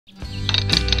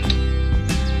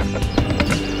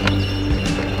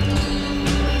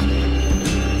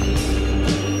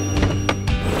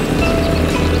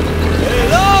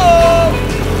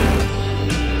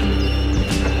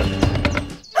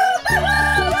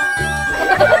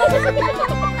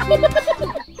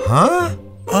Huh?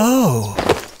 Oh.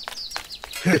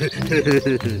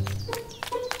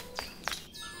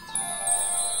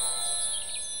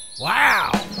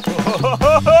 Wow.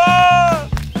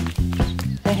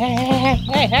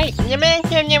 Hey. Yum.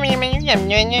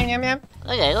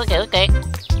 Okay.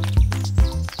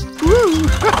 Woo.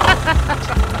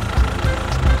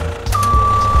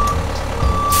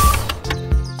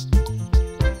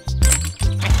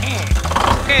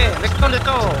 Okay, let's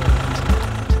go.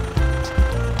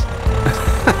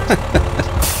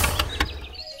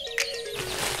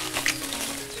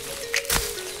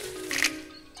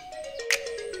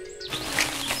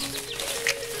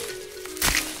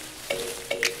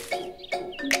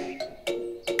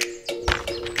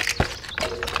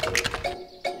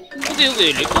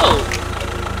 Okay, let's go.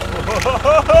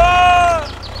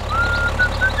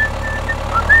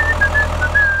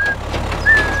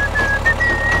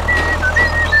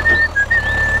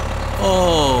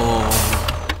 Oh.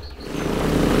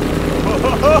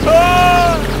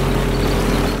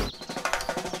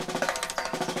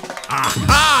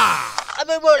 Aha!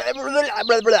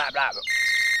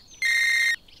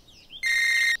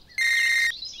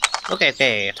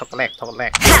 Okay, top leg.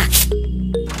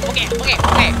 Okay. Okay.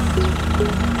 Okay.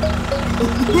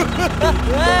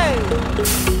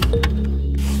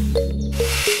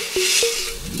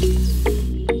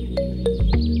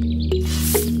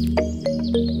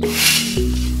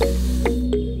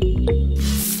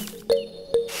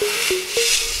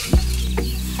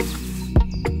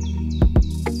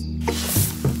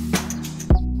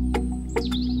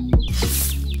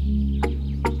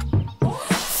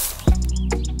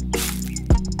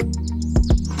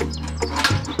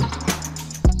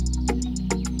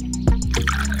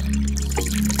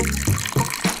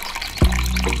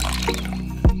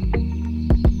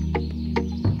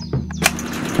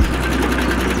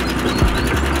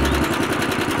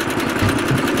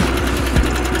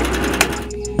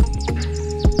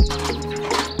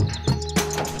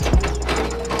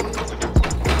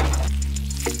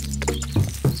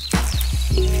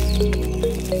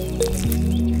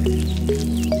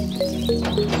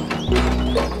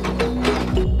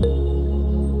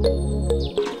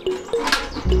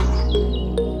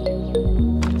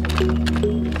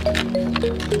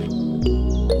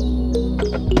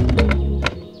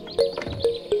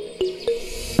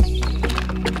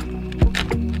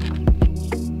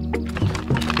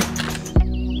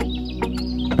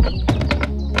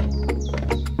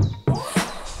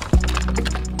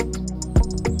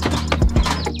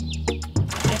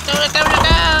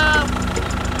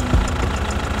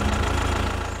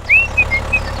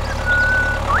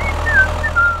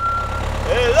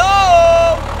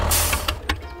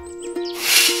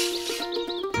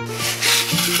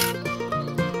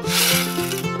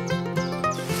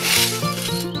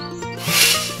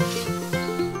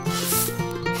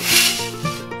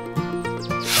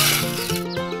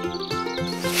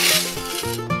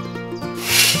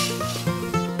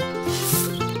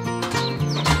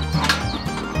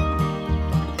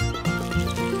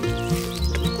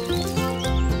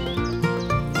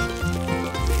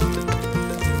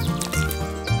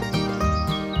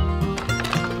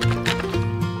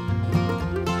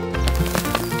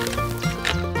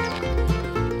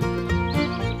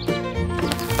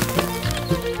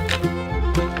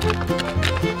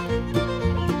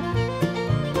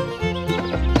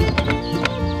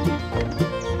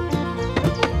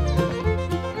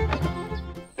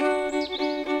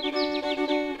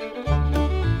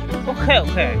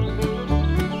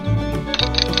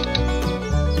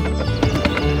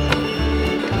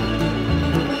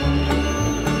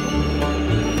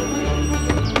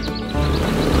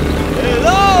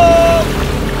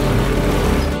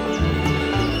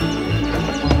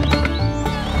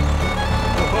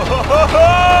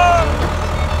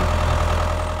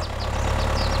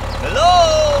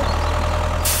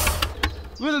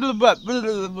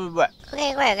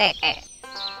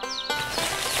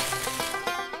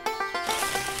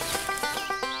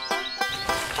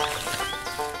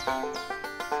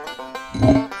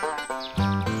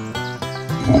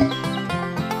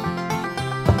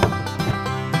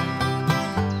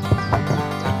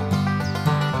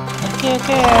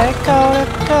 Okay,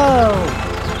 let's go.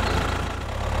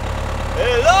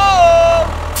 Hello!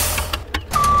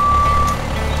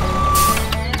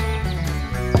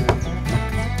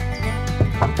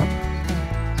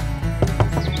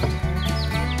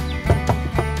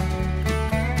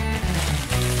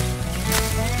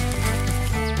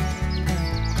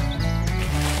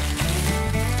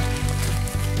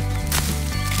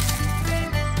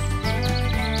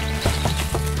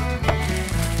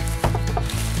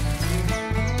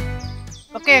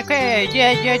 Okay, okay.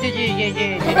 Yeah.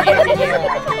 Okay. Go.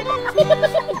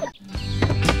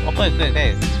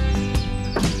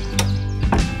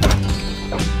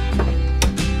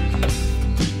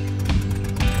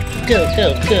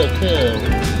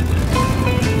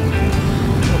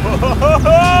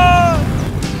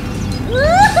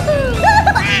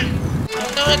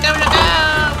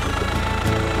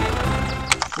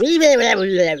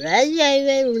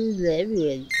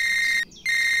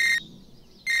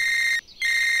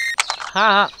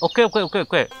 Ha. Okay.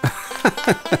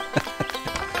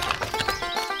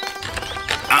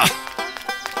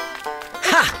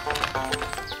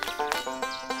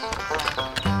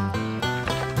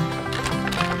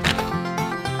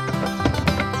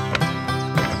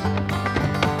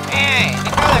 Hey,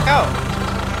 let's go.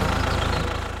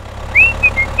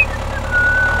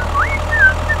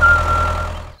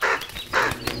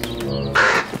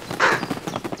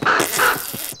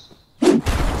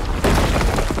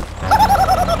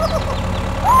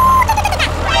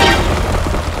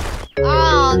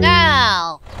 Oh no!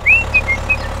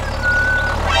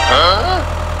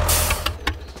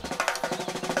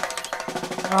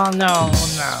 Oh no.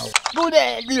 Let's go.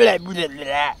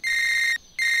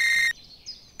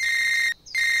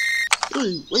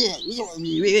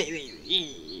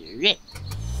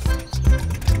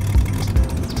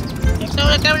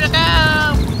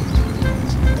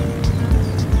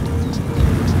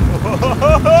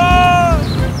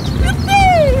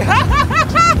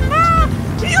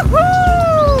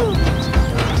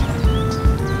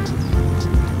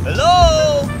 Hello?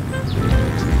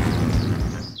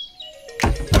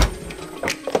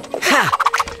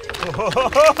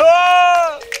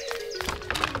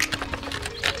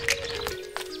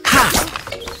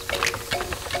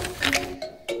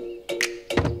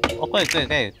 Okay.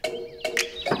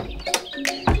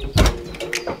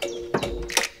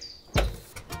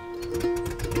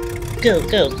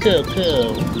 Go.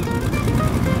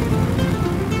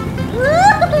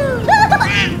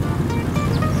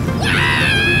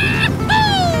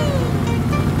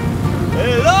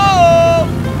 Hello?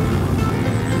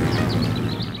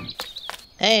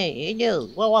 Hey, you.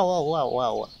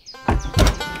 Whoa.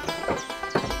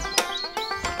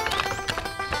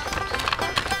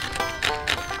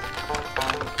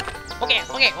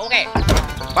 Okay.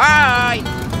 Bye.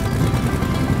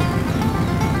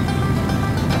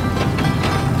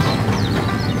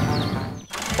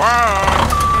 Bye.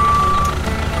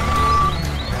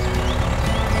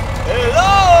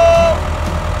 Hello?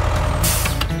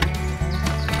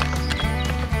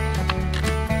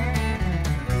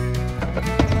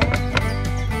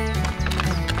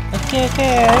 Okay.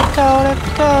 Let's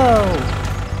go.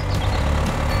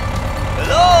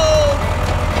 Hello?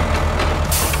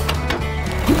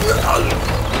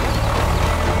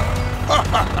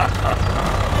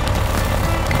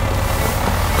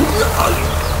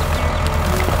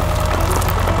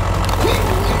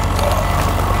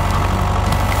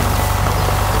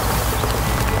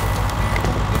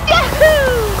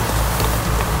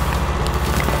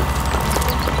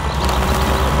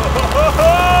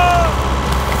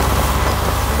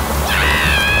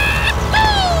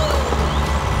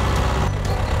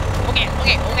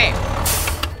 Okay.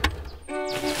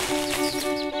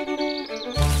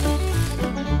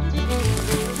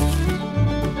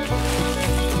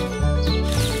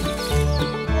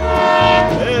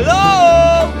 Hello?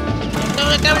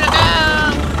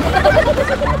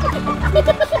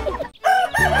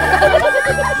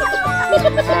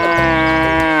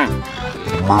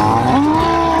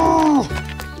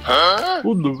 Huh?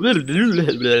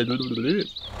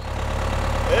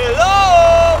 Hello?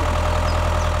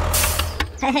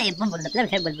 Hey,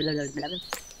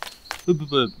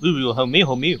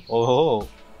 Homie. Oh.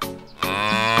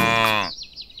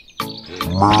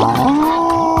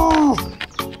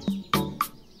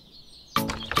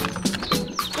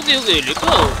 Okay, let's go.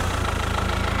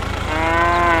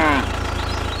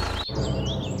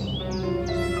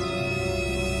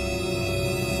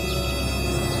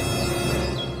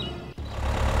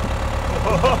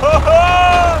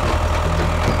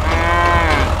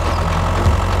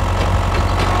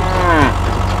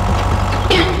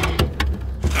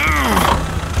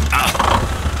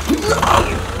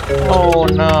 Oh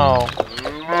no.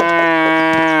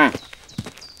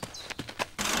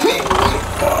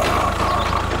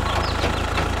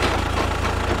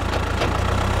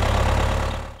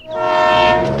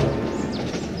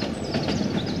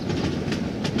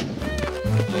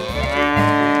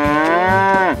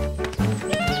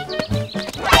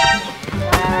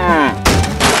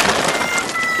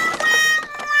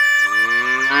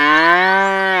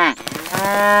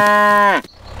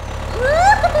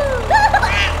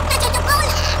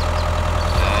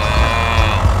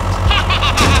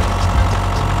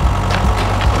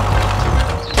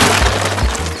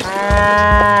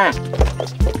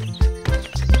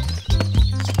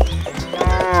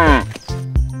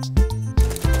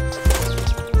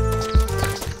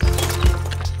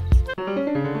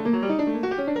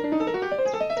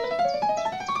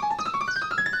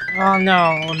 Oh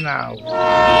no, oh no.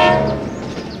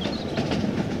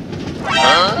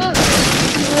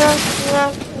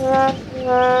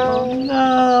 Oh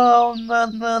no, no,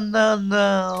 no, no,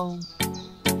 no.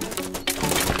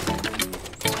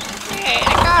 Hey,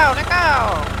 let go.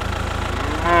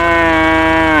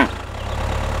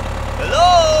 Hello.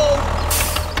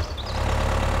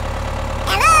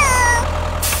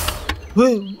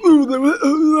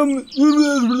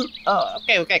 Oh,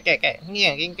 okay.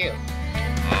 Yeah, thank you.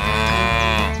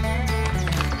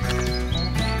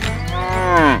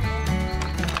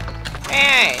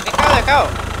 Hey, let go.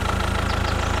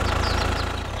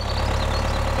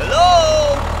 Hello.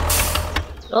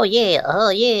 Oh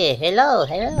yeah, hello.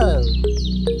 Let go.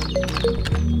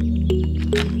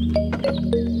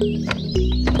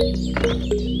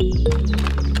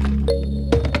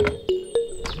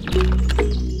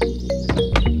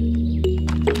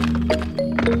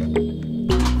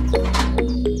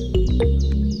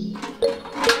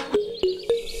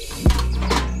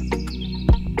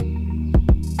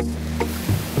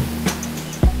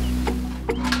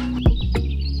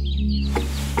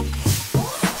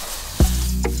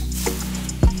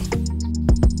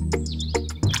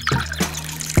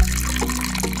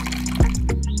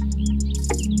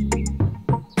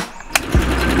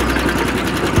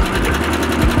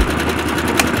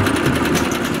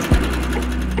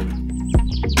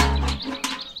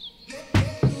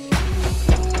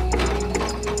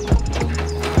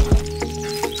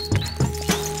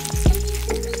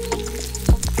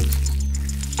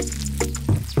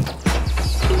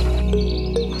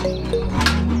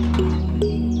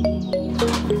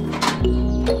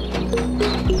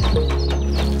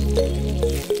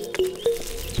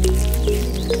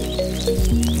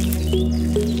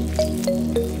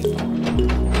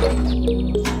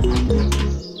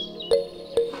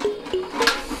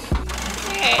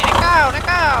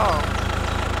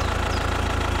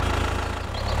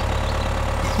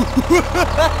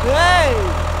 Hey.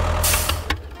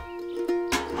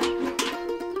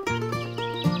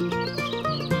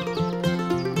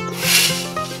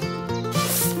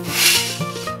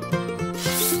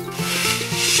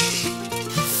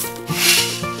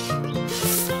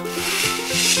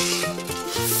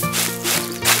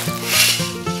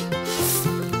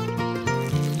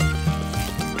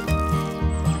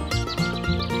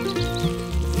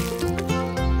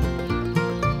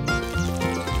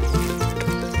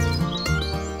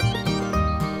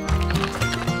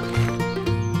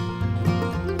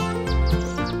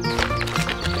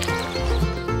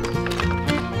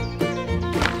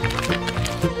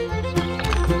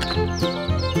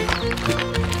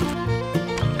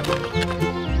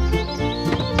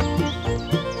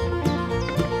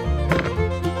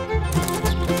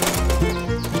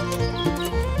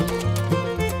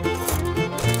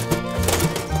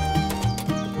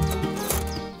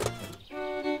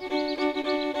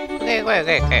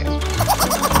 Okay.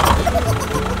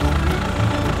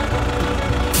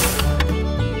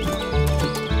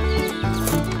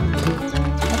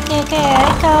 Okay,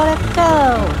 let's go.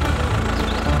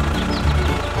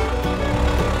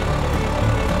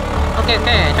 Okay,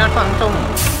 ช่างฟังจุ่ม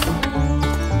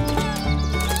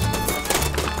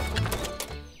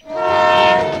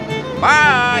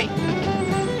Bye.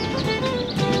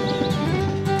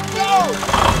 Go.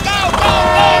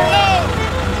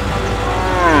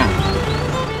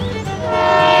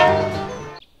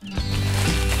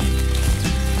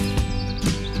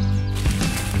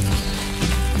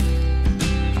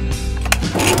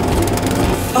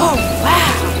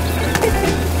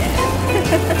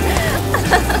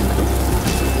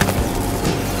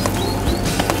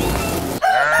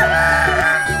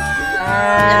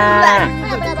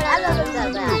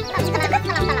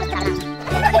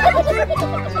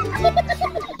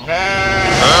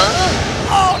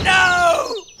 Oh no!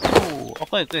 Oh,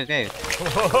 okay.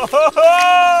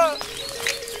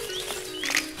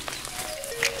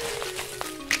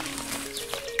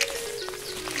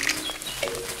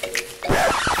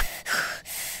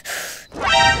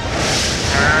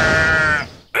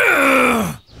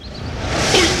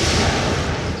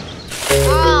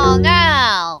 Oh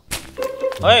no!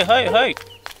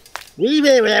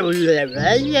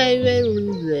 Hey.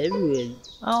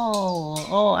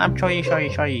 Oh, I'm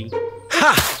sorry.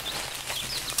 Ha!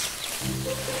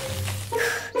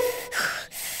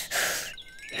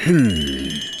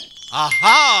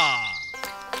 Aha!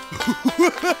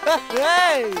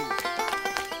 Hey!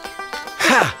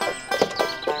 Ha!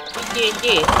 Okay.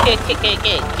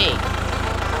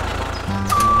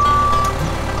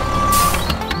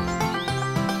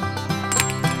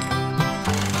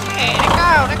 Hey,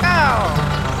 let go.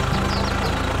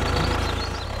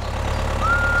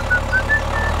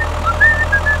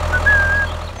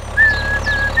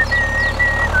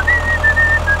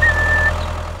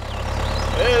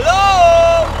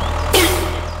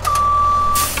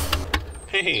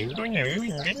 Okay.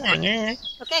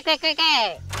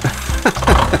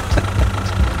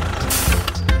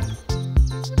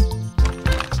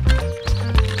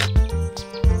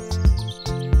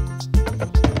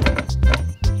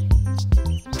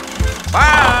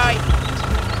 Bye.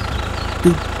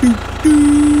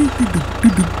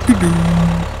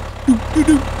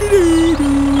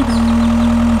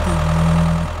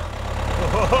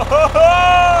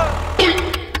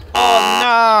 Oh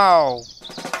no!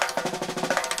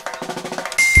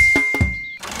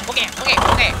 Okay.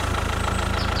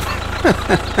 Let's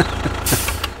go!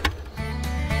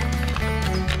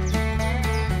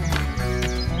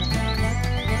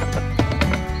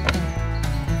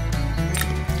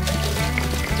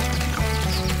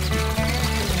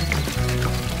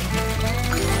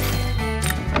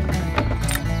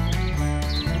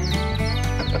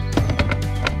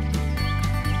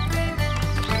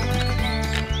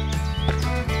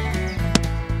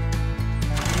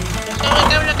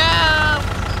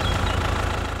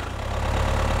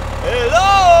 Hello.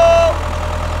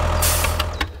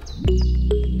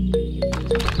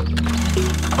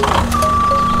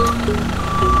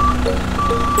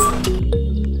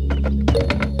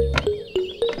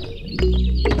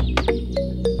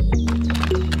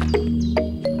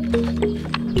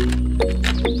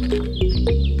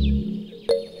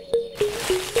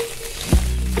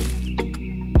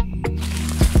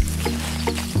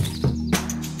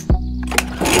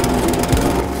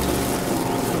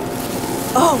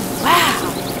 Oh, wow!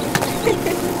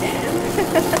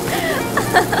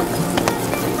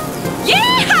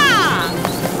 Yeehaw!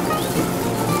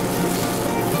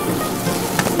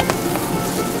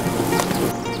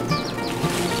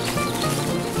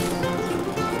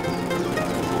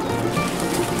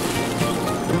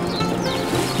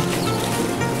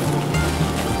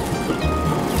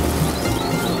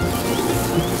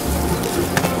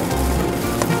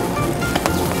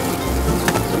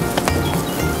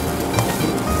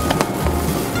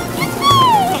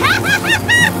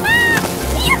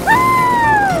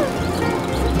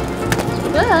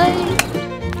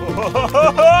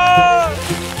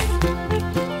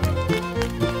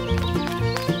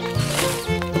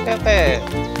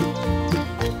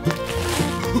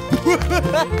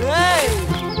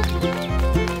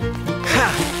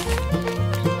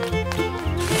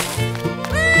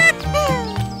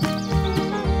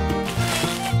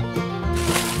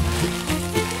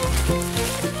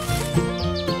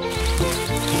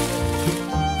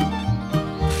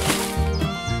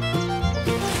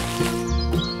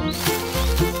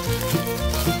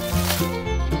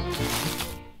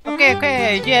 Okay.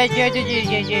 Okay. Yeah.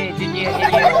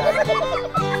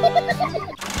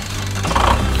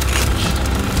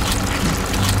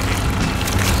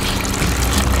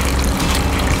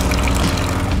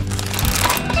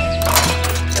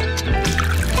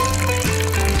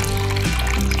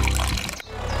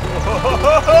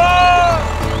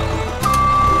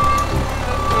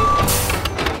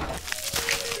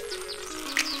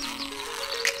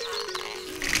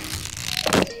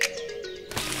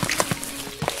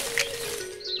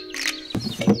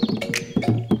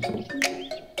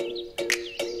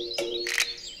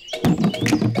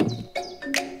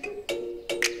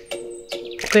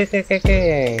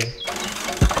 Okay.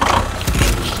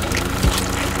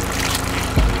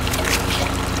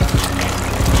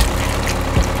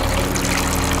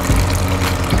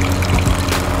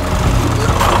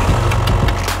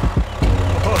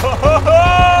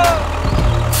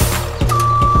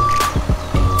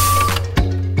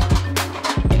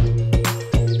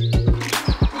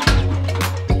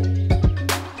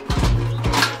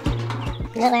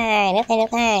 Nước này,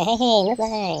 nước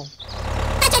này.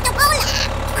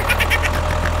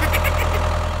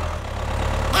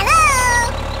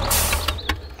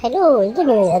 Hello.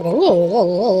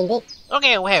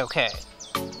 Okay.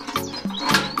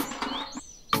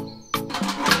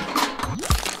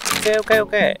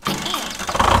 Okay.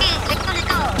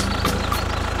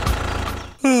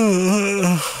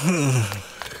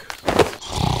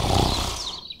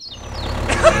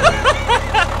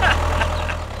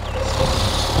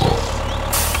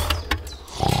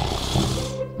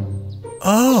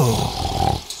 Oh.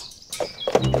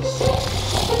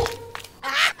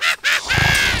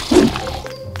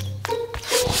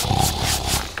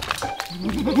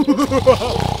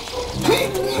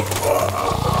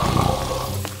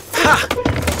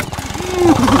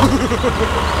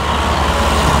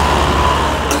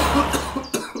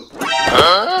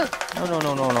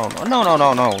 No.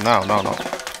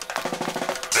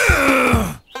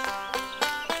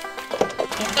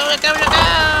 Let's go.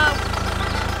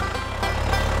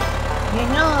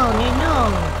 No.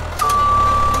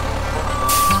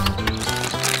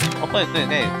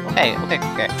 Okay.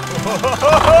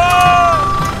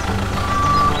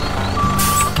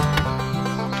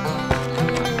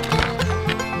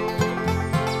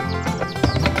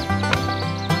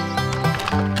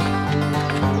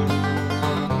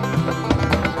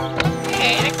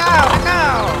 Hey, let go!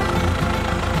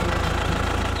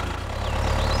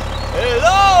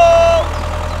 Hello!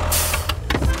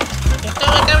 Let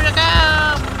go!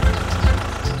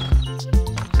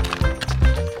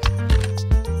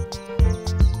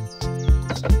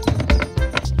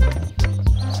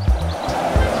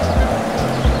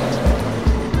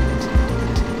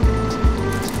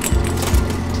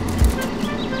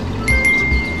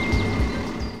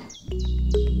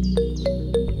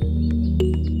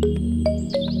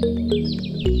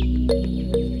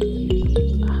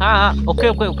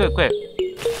 Okay.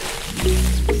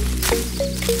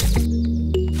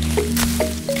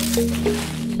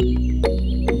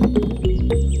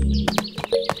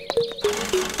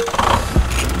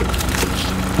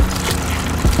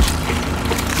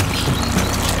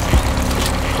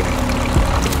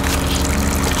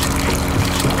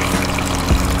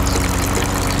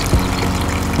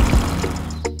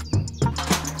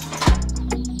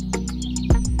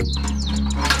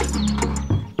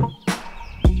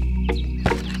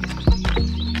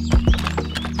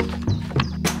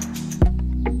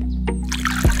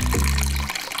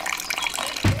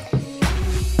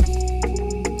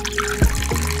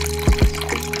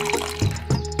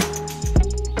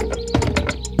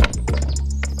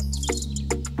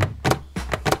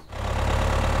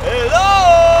 Hello!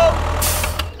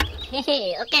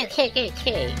 Hey, okay. Okay.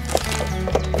 Yeah.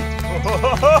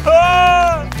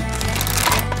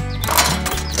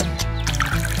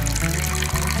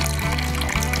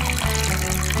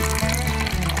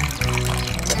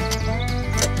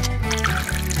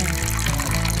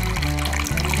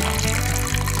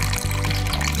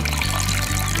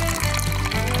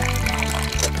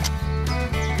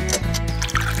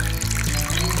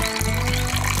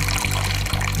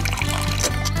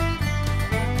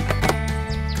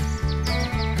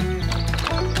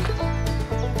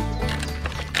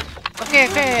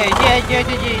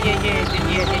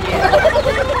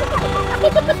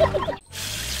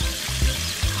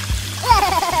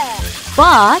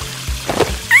 But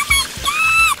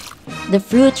the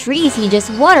fruit trees he just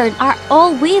watered are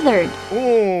all withered.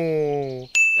 Oh.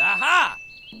 Aha!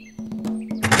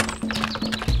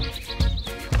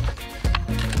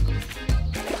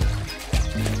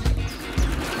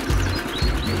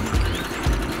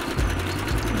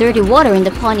 Dirty water in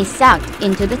the pond is sucked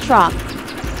into the trough.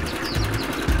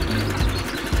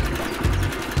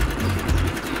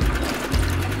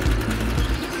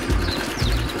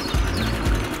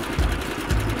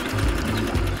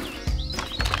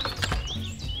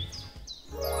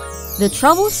 The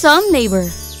troublesome neighbor.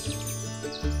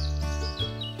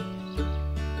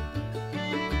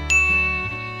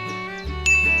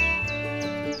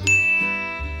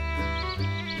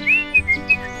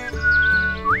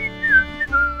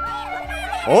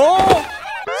 Oh!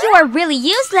 You are really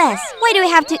useless. Why do we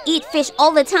have to eat fish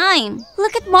all the time?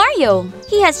 Look at Mario.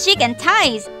 He has chicken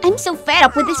thighs. I'm so fed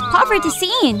up with this poverty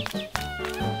scene.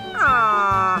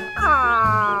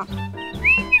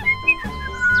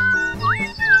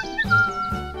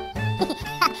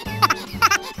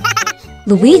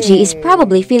 Luigi is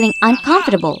probably feeling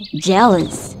uncomfortable,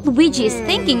 jealous. Luigi is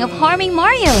thinking of harming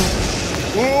Mario.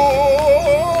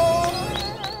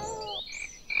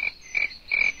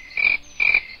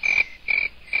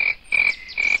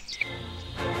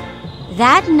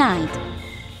 That night,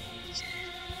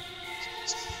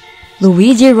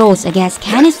 Luigi rolls a gas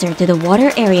canister to the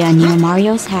water area near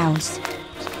Mario's house.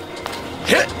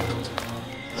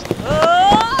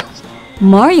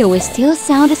 Mario is still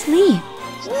sound asleep.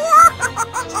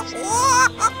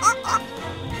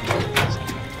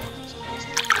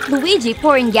 Luigi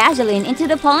pouring gasoline into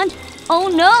the pond? Oh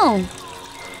no!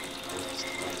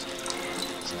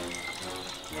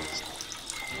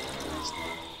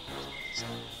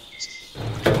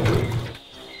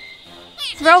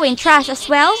 Throw in trash as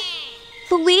well?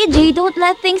 Luigi, don't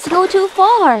let things go too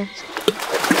far.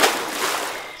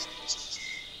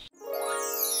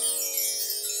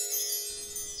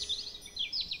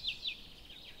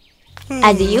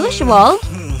 As usual,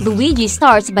 Luigi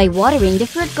starts by watering the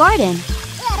fruit garden.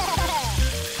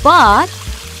 But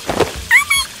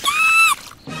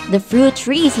the fruit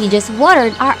trees he just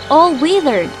watered are all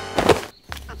withered.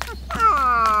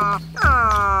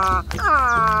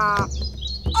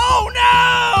 Oh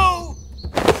no!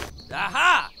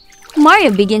 Aha!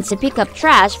 Mario begins to pick up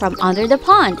trash from under the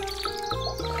pond.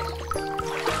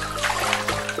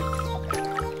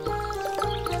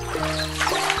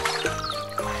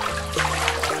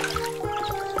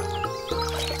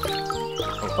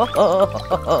 The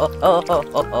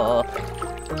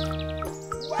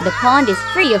pond is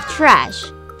free of trash,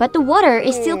 but the water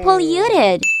is still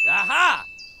polluted. Aha!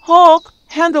 Hulk,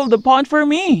 handle the pond for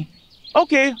me.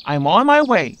 Okay, I'm on my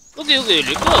way. Okay,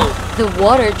 let's go. The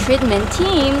water treatment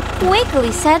team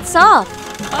quickly sets off.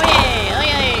 Oh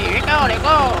yeah, let's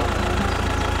go.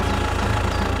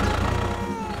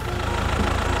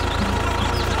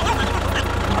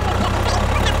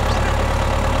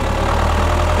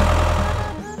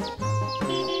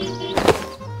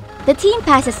 The team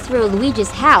passes through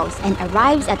Luigi's house and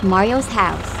arrives at Mario's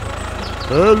house.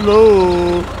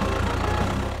 Hello!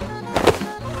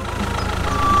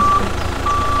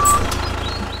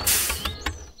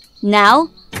 Now,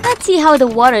 let's see how the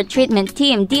water treatment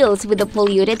team deals with the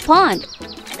polluted pond.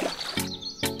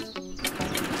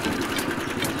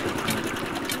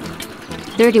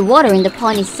 Dirty water in the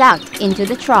pond is sucked into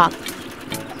the truck.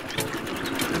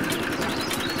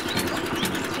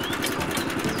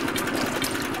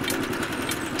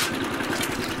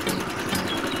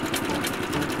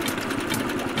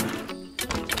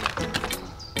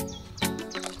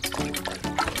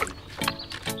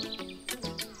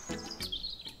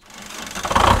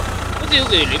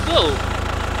 Okay, let's go.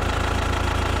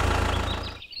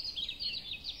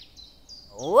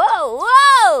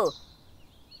 Whoa!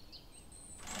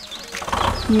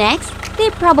 Next, they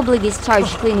probably discharge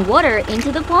clean water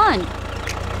into the pond.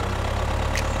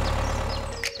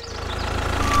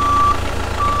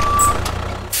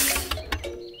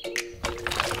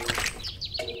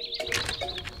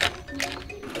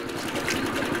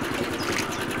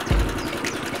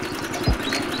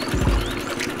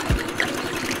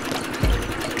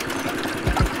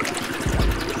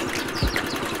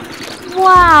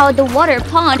 Wow, the water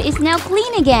pond is now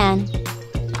clean again.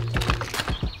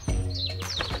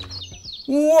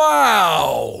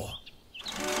 Wow!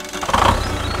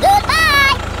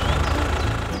 Goodbye!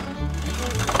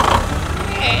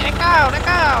 Okay, let's go.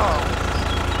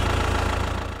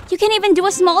 You can even do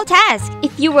a small task.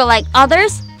 If you were like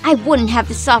others, I wouldn't have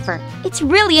to suffer. It's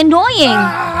really annoying.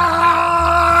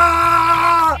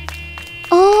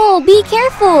 Oh, be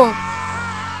careful.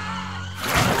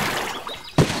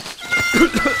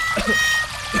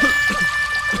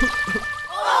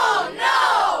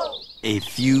 A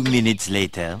few minutes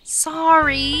later.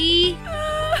 Sorry.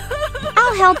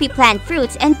 I'll help you plant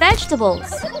fruits and vegetables.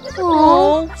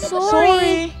 Oh,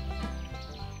 sorry.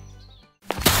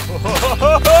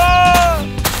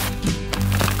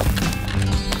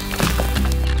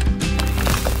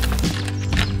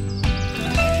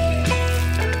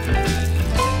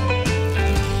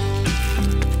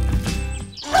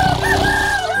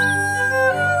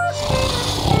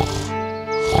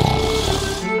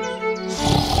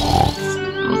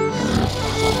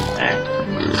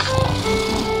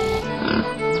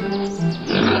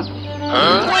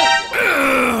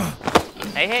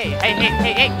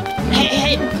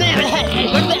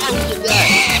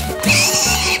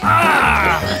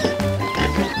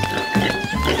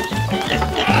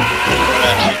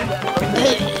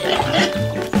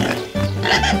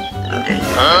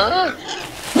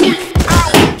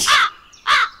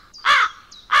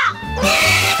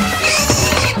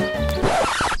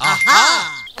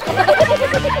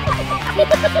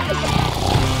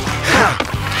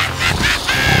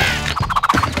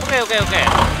 Okay.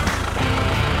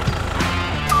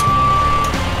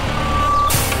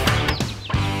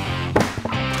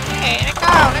 Okay, let's go.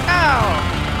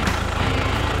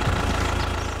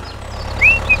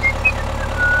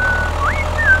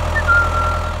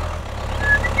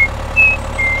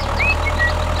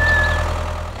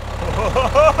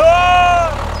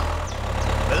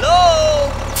 Hello!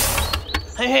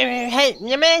 Hey,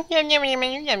 yum.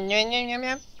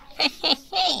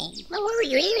 What were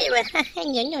you eating?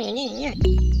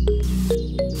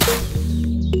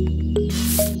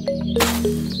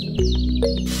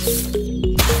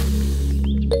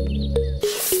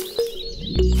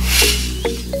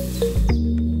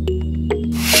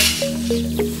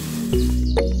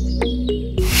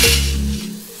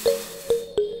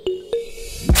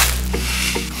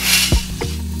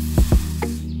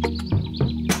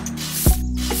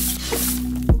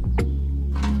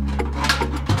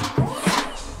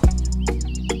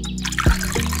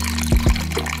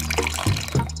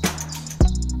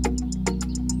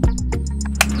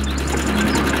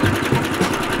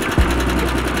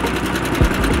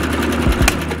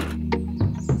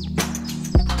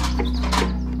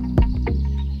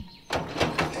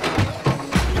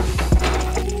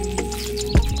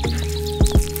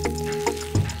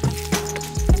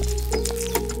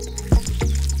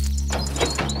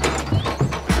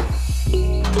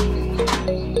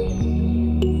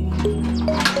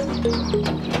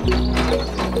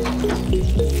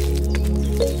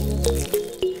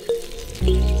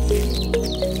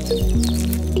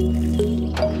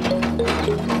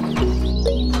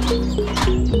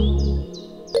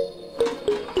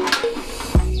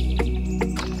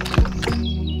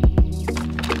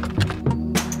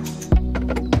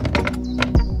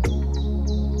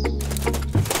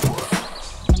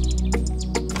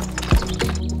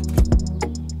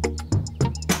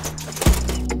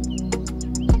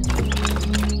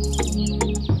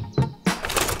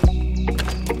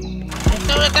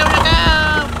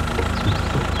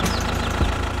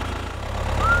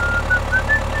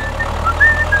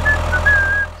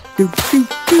 Hello?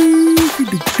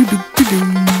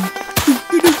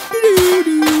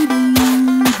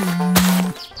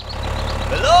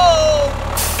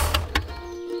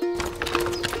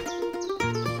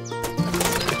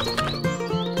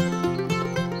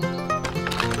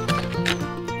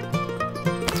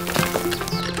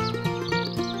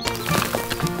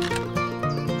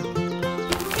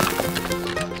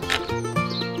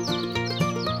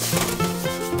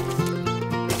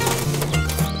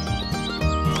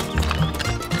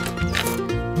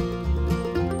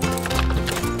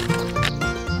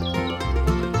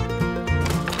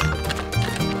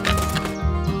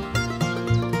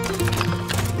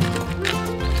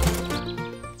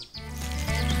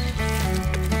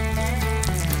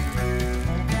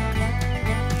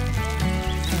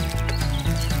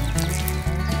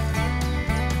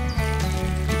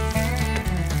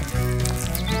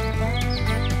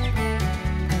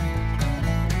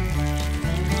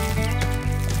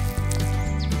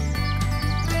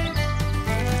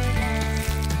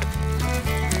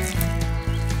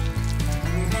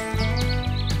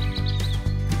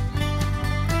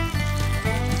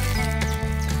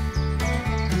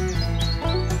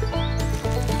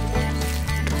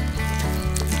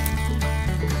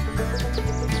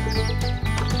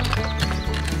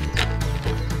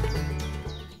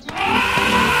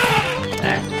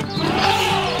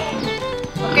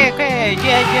 Okay,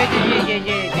 yeah.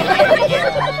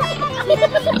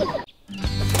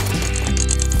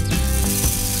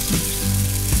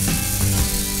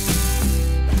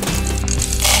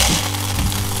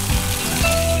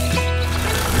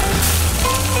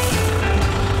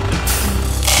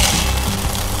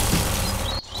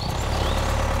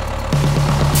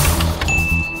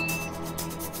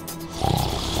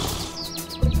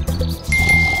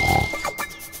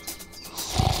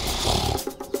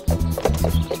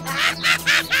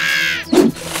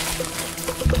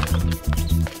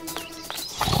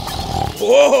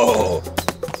 Whoa!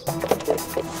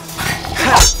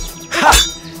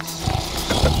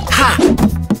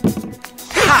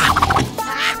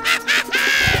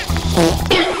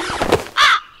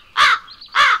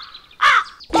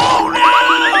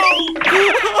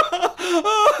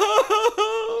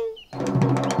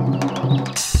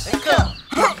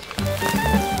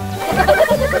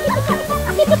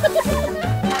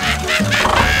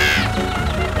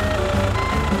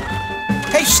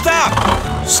 Hey, stop!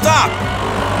 Stop!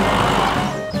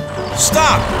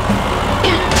 Stop!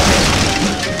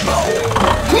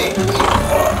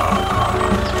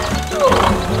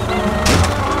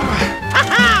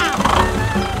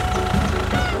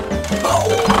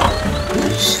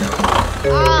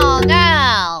 Oh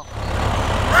no!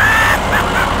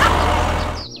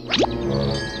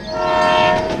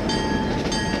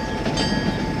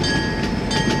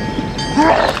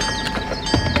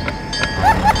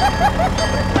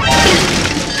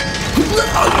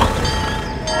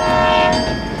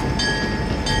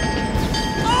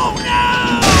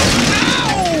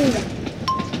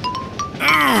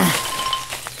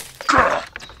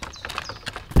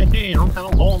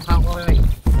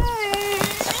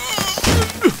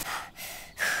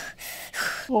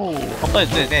 Oh,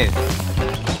 네.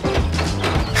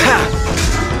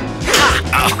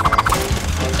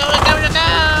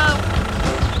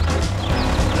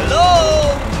 Hello?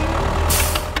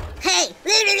 Hey!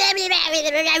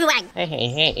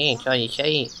 Hey, sorry.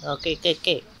 Okay.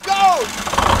 Go!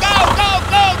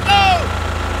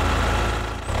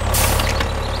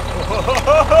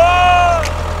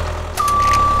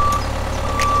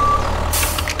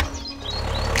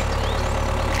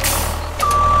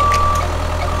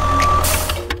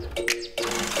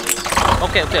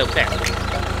 Okay. Okay. Okay, let's go. Okay.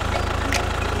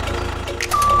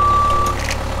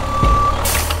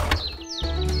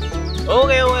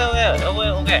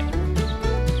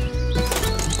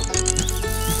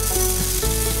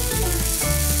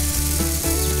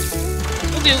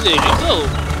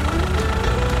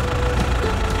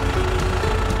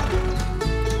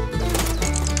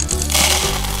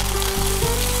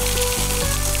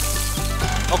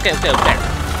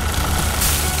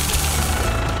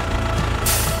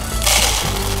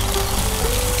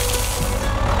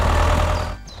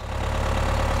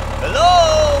 Hello?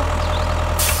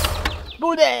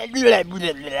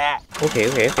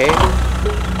 Okay.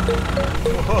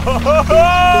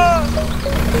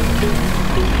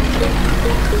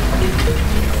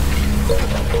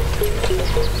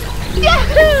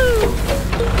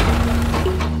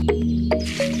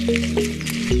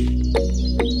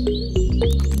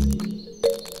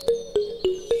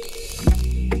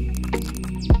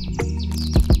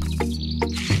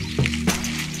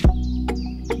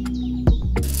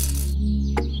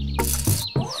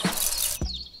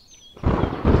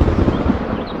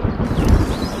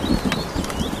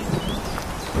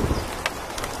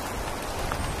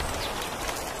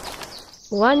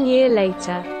 1 year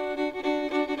later.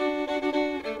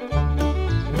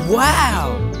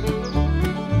 Wow!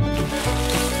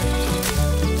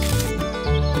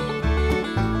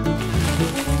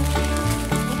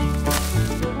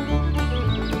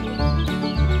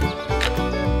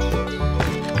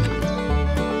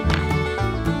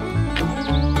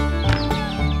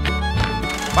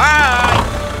 Bye!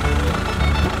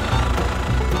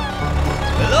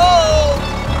 Hello!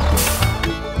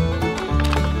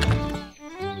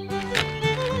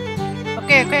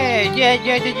 Okay. Yeah.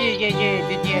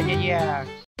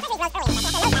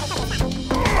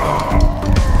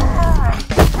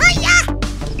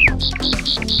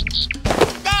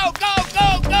 Go, go, go,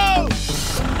 go!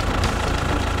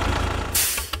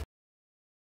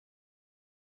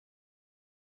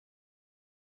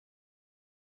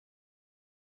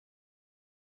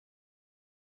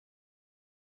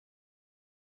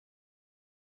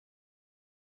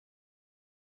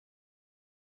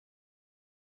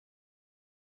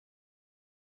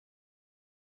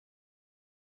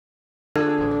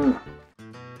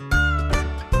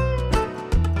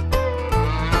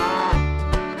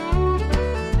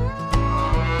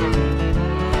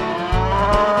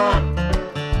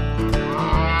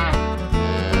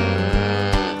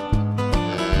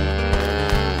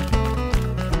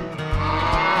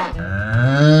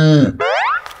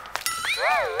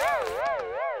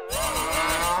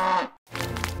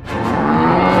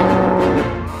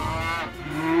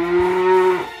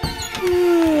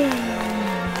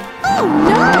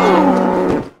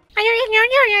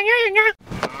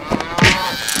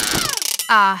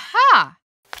 Aha!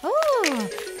 Oh.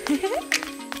 Okay,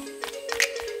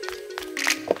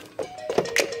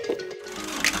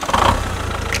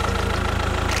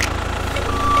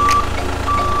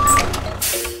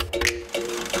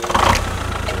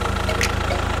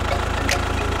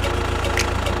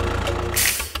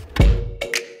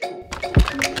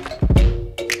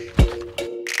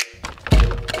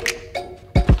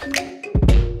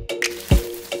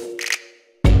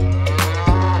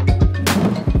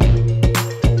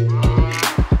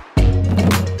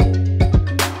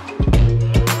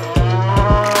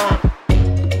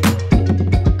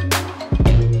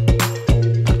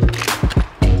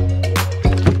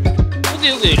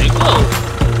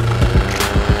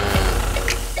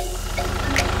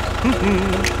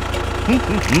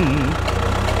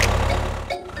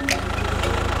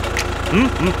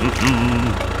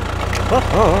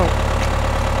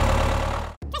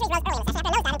 let's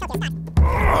go.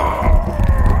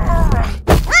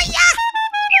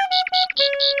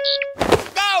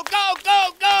 Go, go, go,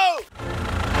 go!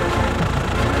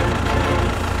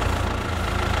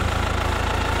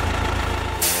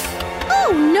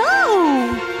 Oh no!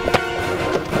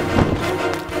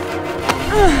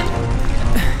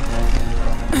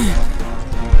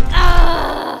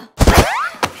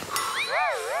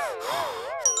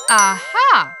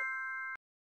 Aha!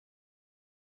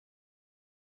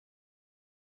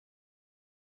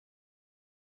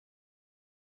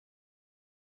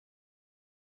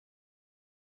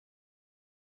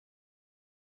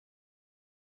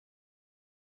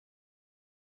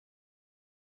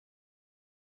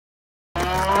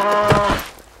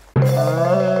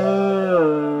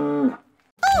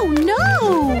 Oh no!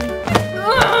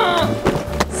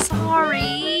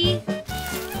 Sorry.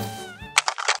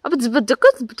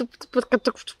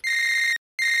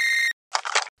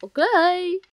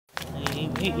 Okay.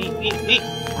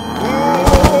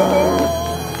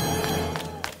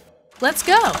 Let's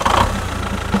go.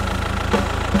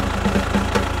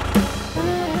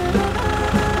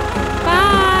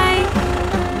 Bye.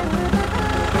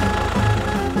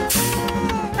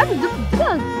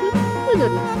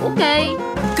 Okay.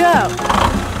 Go.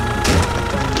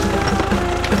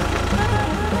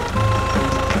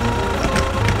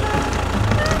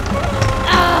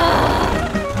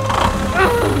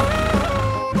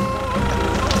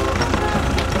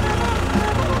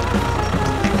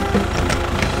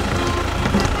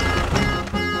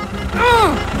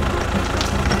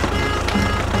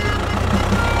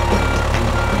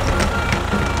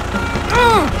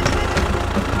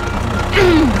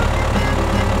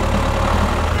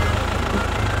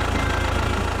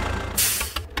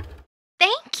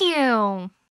 Thank you.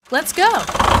 Let's go.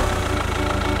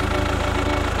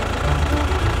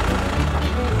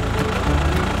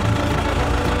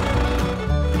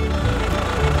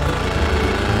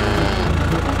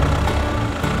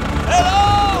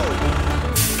 Hello!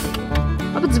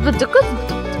 Okay.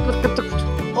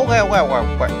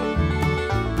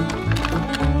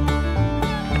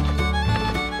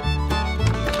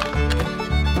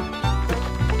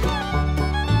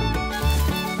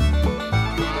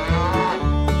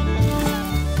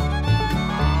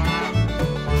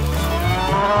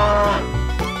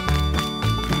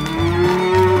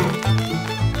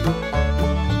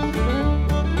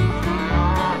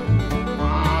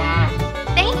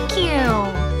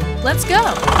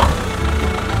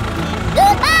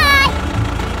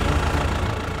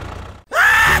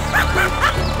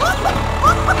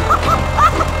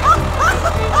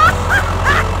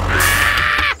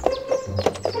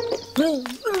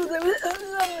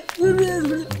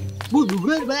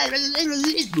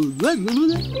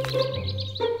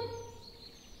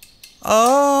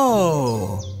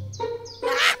 Oh.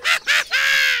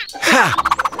 Ha!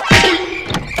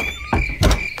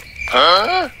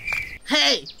 Huh?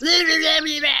 Hey!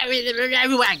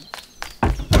 Everyone!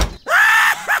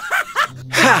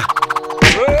 Ha!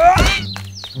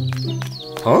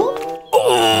 Huh? Oh!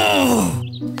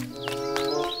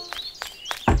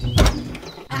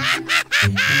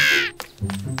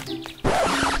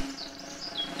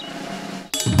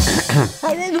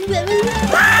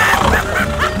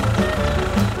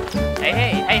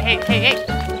 Hey.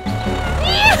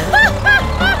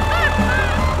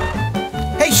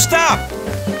 Hey, stop!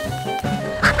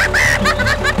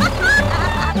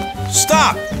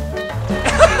 Stop!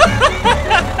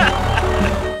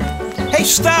 Hey,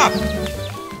 stop!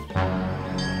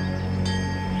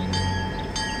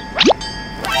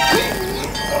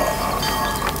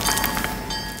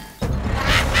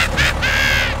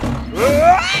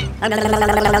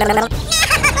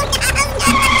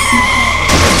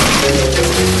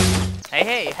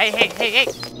 Hey.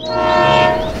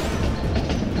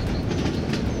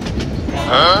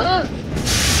 Huh?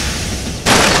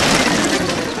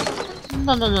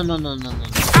 No.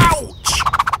 Ouch!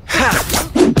 Ha!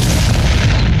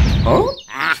 Huh?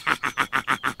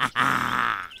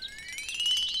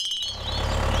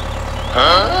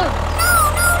 Huh?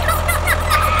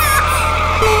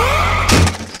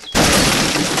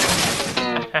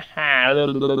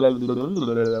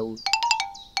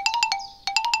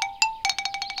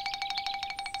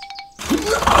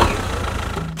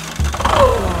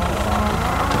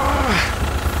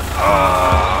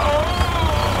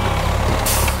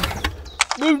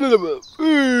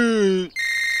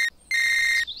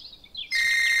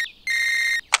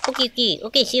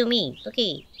 Okay, show me.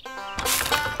 Okay.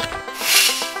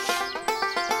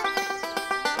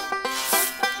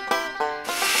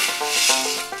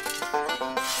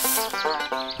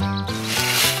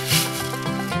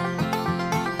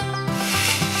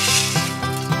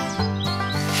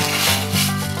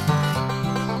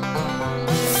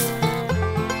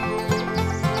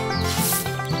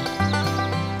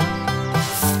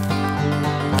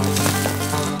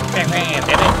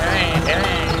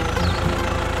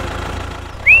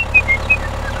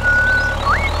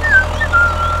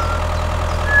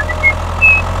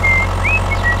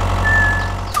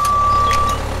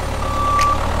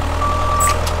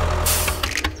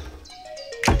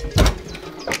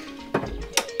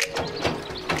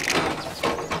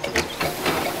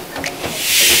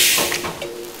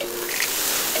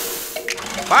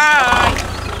 Bye!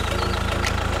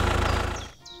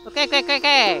 Okay.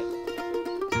 Okay.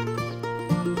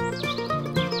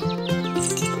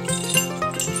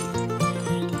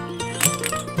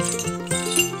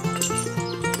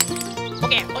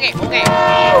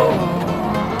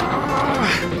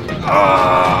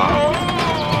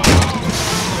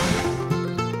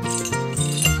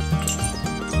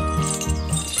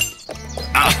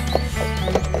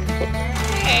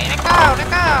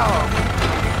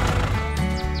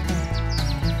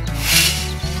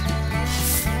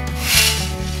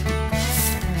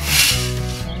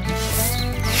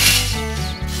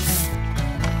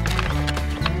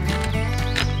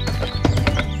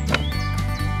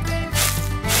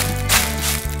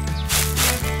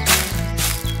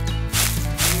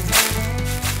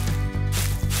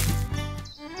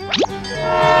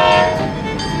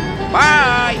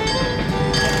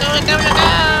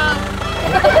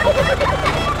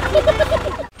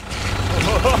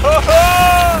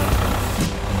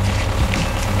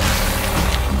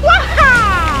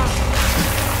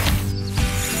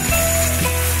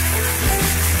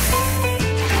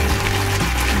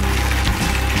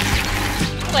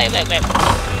 Hey, let go.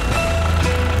 Bye!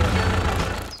 Let go.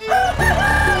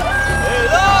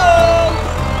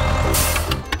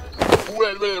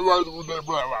 Wait.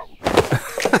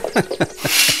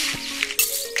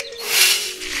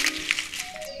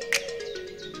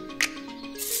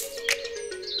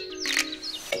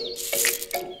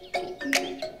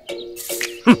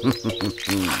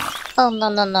 Oh,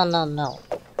 no.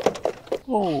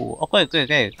 Oh, okay.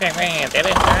 Okay.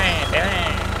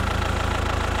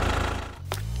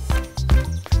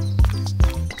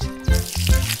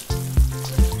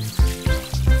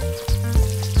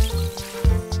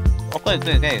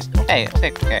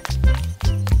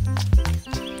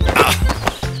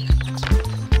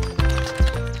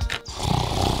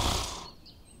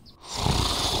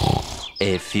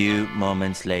 A few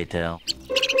moments later.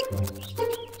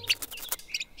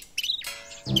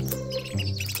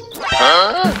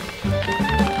 Huh?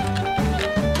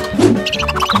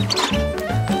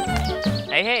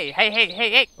 Hey.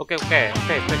 Okay.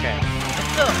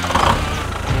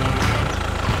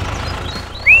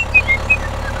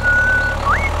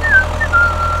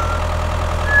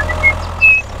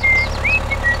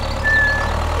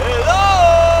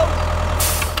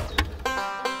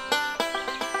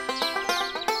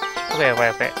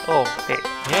 Okay. Oh, okay.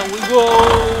 Here we go.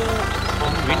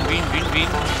 Win.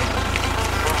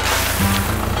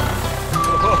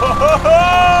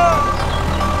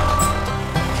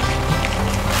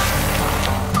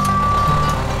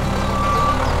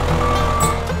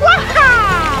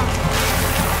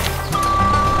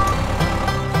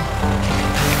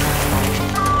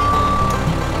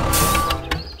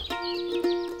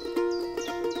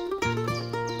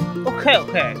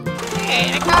 Okay. Hey,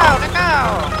 let go.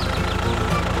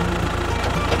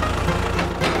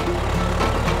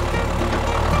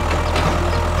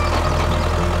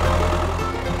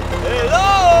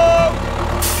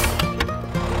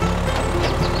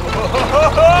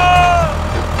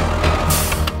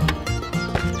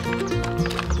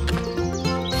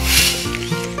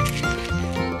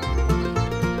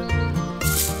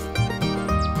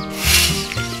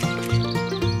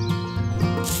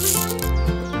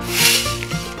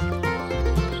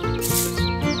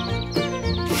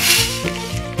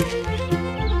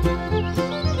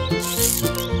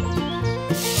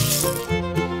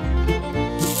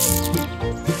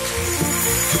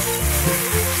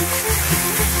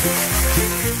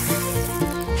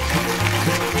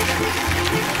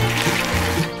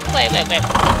 Wait.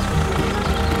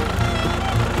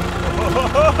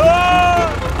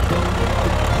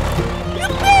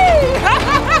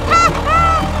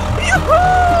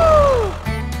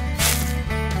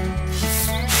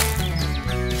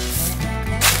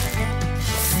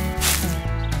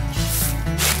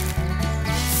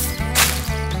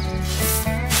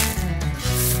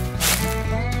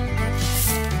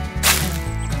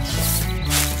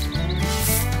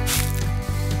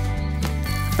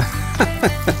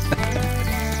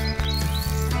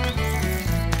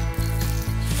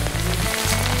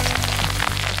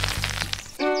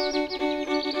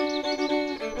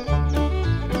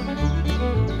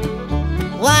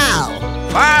 Wow!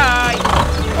 Bye!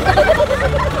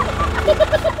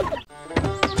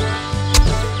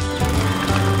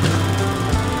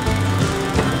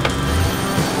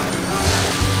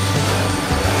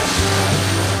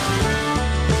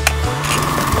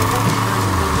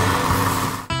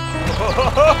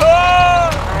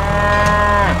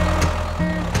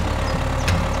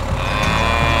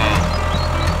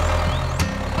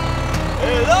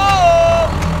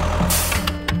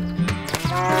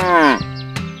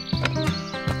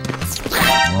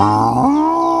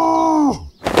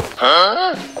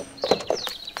 Huh?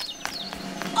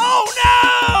 Oh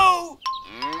no!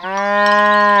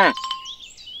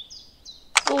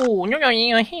 Oh, no.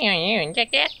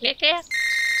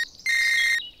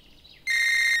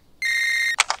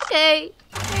 Okay.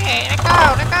 Hey, let go.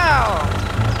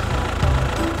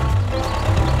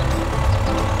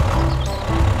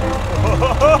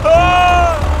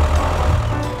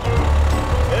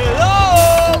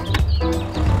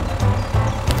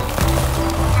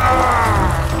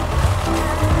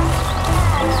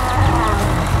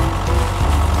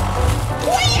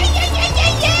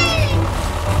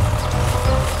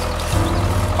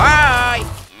 Bye!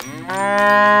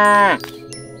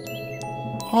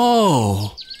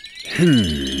 Oh.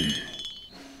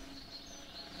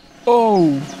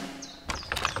 Oh.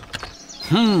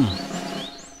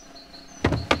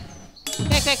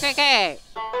 Okay.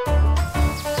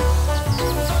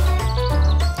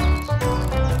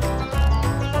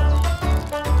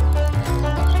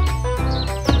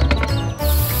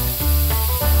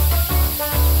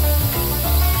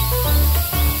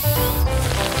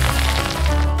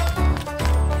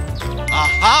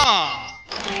 Aha!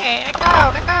 Hey, let go.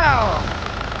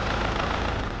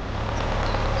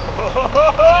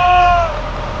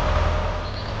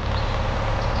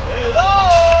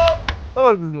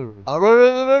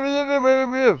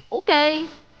 Okay.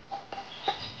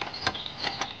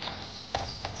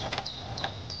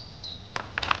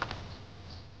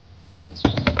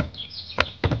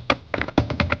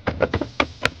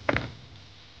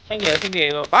 Thank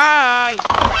you. Bye!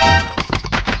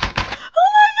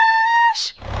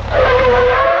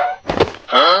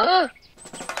 Huh?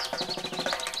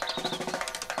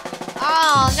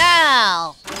 Oh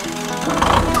no!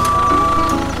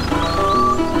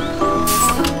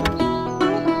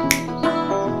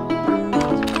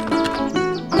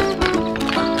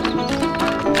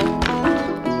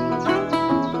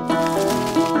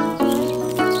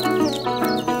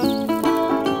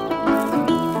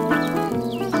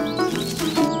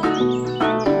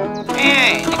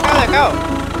 Hey, let go.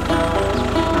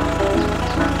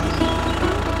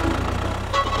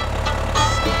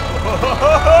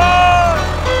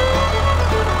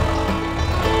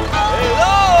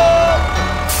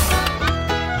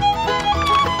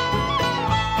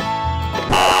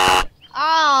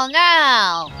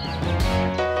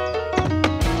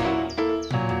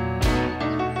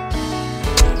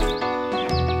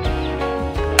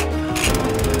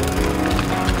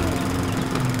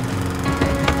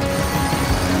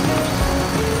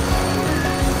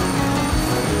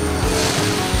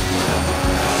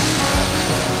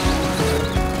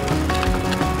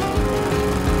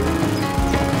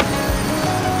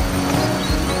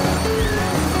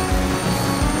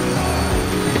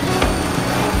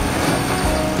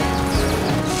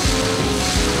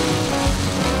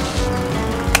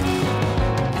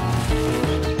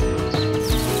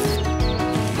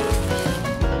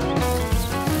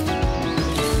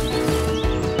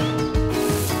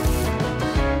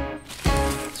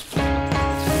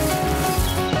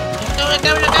 Let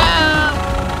go, let go!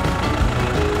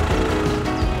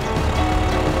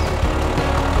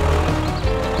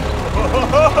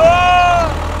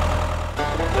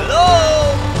 Hello?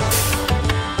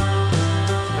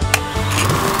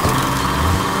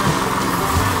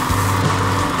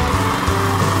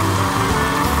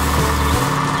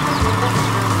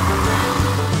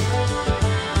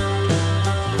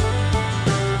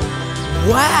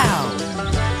 Wow!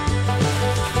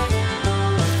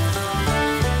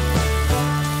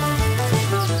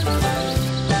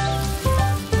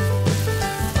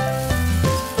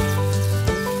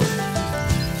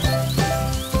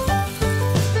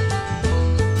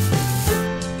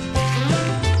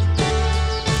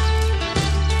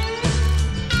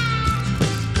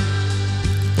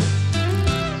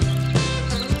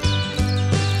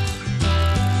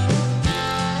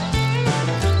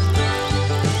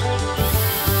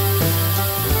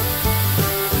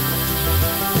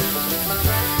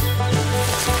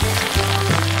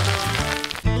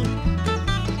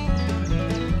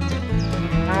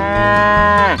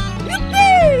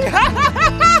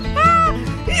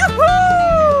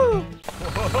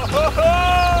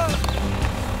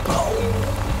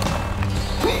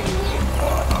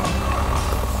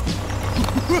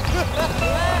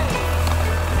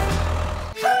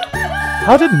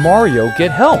 How did Mario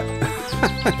get help?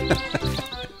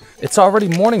 It's already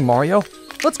morning, Mario.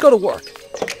 Let's go to work.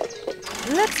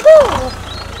 Let's go.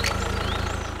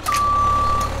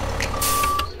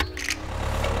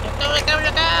 Let go,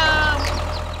 let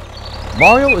go!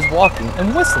 Mario is walking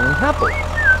and whistling happily.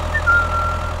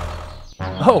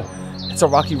 Oh, it's a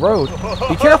rocky road.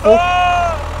 Be careful.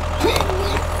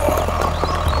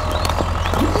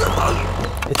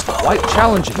 It's quite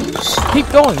challenging. Keep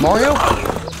going, Mario.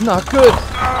 Not good.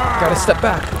 Gotta step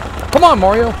back. Come on,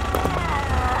 Mario.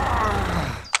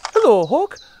 Hello,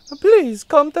 Hawk. Please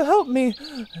come to help me.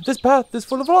 This path is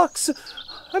full of rocks.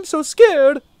 I'm so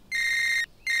scared.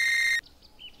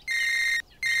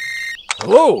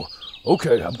 Hello.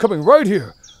 Okay, I'm coming right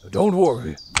here. Don't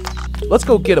worry. Let's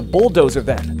go get a bulldozer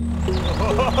then.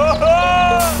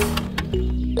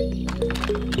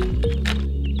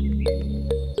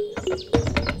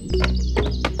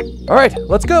 All right,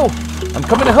 let's go. I'm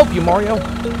coming to help you, Mario.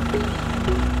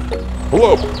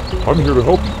 Hello, I'm here to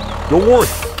help you. Don't worry.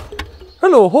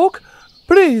 Hello, Hawk.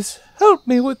 Please help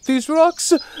me with these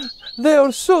rocks. They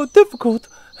are so difficult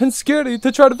and scary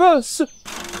to traverse.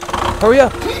 Hurry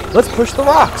up. Let's push the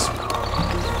rocks.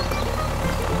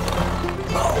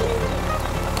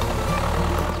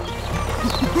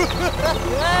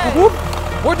 Whoop,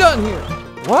 we're done here.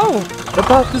 Wow, the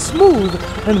path is smooth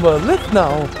and we're lit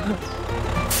now.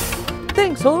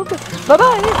 Thanks, Hulk.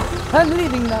 Bye-bye. I'm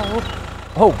leaving now.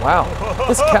 Oh, wow.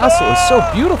 This castle is so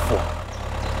beautiful.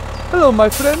 Hello, my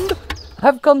friend.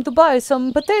 I've come to buy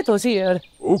some potatoes here.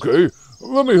 Okay,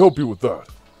 let me help you with that.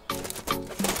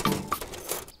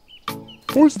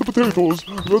 Hoist the potatoes.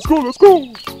 Let's go, let's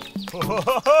go.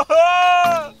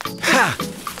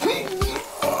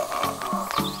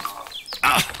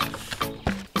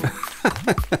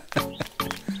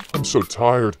 I'm so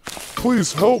tired.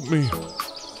 Please help me.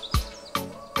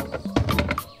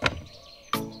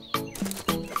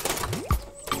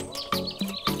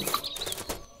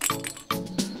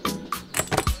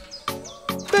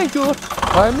 Thank you.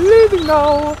 I'm leaving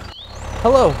now.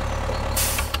 Hello.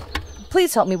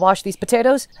 Please help me wash these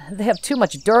potatoes. They have too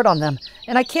much dirt on them,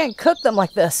 and I can't cook them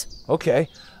like this. Okay,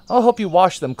 I'll help you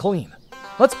wash them clean.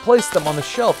 Let's place them on the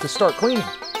shelf to start cleaning.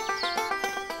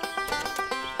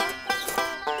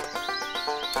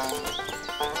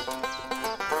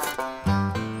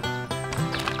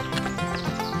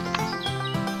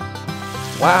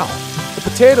 Wow, the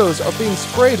potatoes are being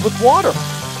sprayed with water.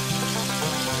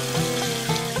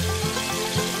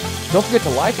 Don't forget to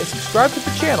like and subscribe to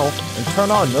the channel and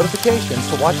turn on notifications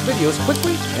to watch videos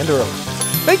quickly and early.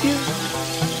 Thank you!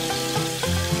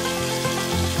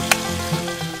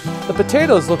 The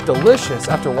potatoes look delicious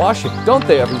after washing, don't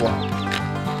they, everyone?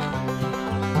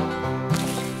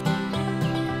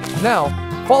 Now,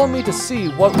 follow me to see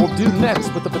what we'll do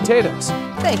next with the potatoes.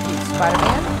 Thank you,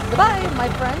 Spider-Man. Goodbye, my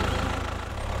friend.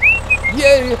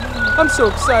 Yay! I'm so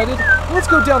excited. Let's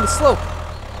go down the slope.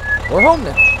 We're home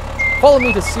now. Follow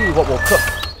me to see what we'll cook.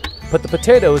 Put the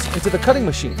potatoes into the cutting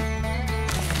machine.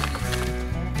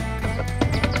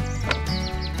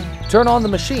 Turn on the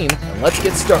machine and let's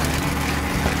get started.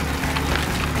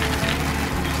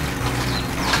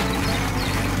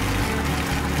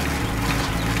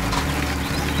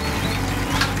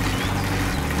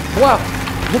 Wow,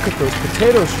 look at those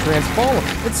potatoes transforming.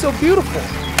 It's so beautiful.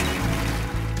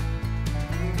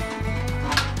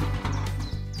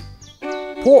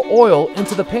 Pour oil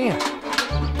into the pan.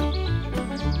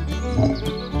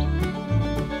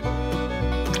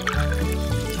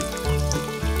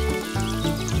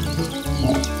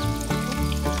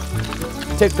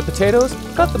 Take the potatoes,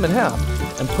 cut them in half,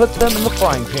 and put them in the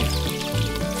frying pan.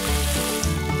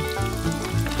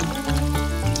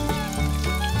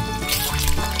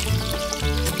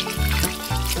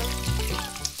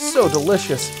 So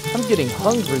delicious. I'm getting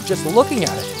hungry just looking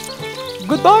at it.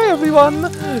 Goodbye,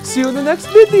 everyone. See you in the next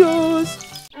videos.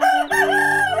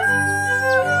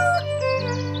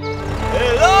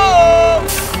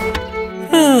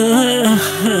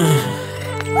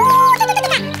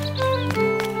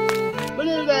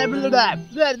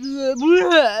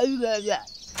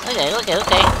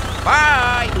 Okay.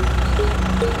 Bye.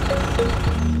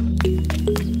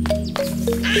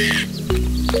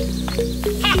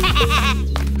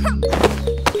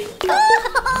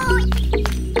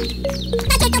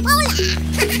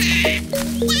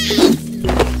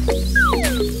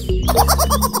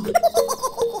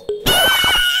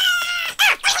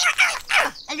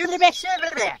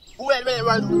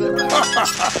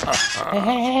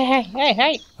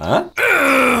 Hey. Huh?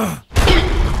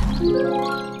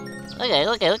 Okay.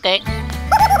 Okay.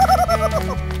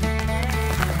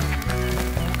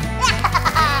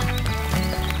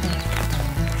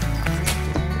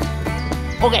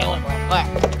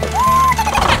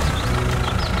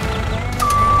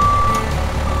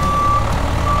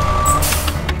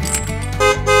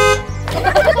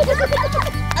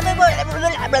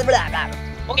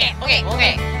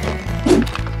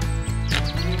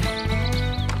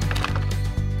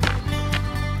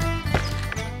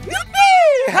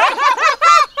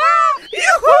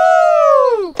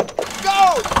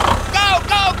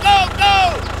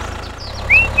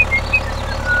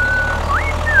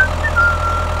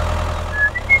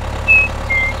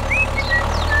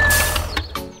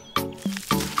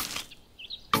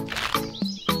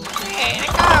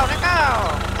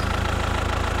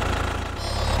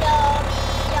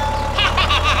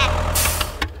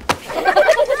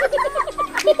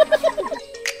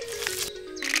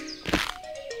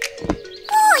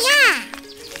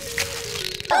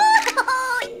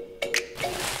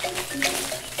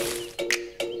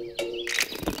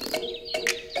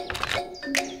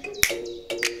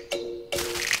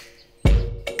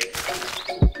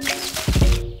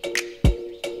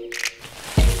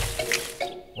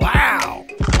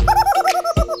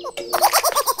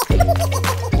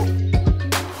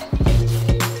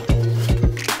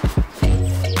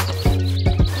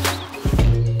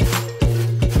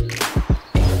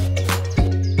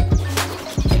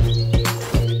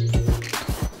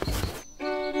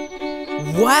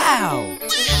 Wow!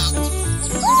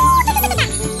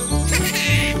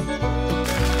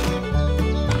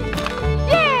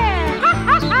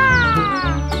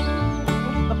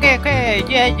 Okay.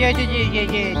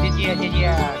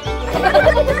 Yeah.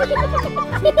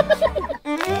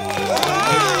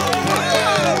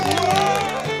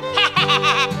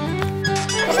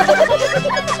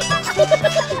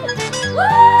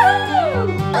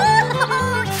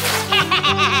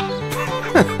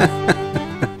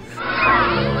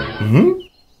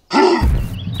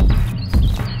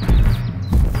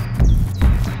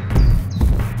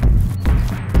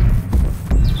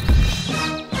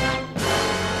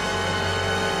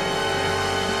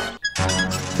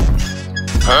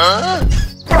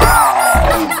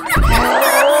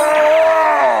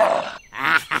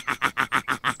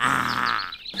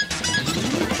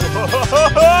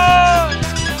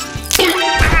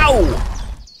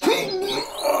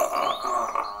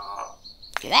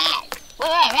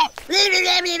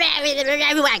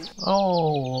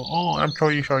 Oh, I'm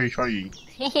sorry.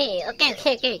 Okay.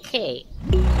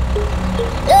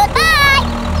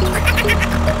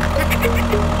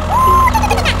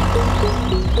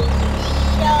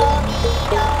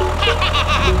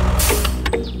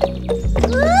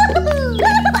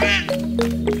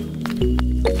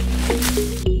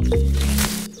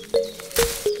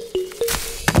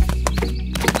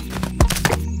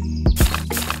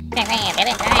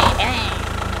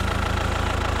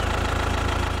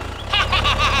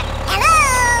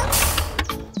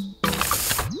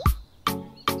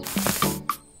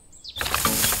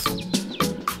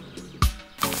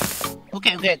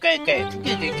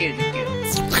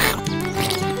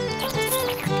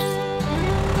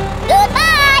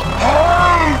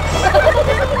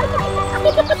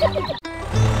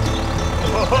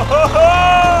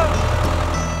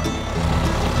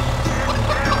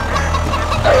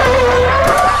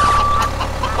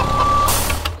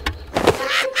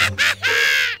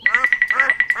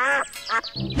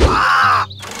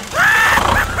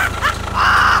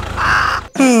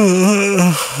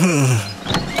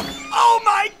 Oh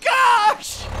my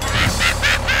gosh!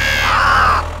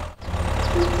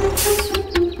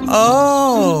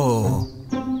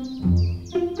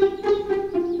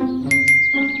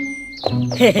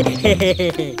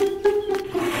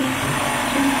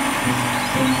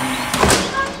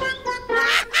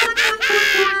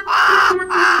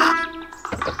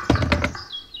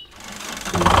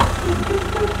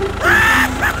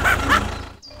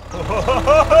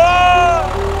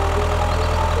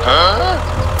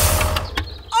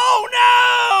 Oh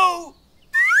no!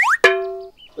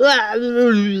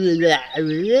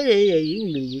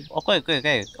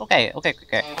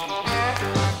 Okay.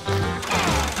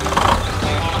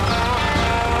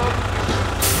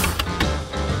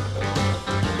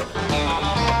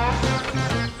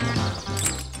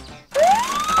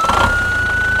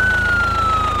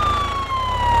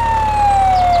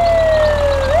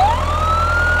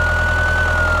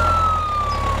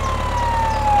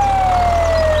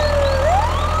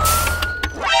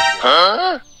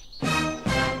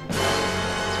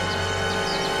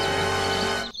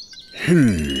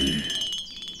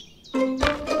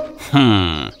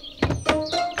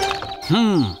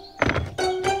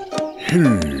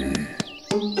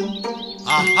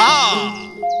 Aha!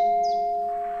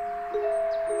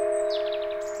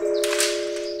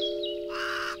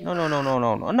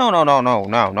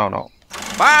 No.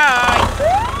 Bye!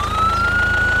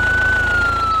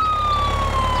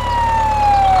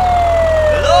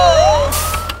 Hello?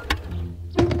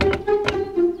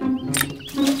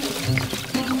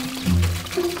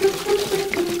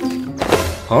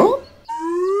 Huh?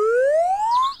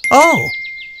 Oh!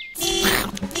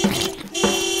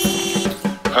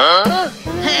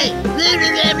 Hey!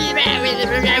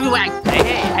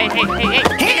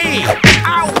 Hey!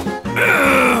 Ow!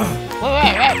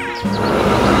 Wait.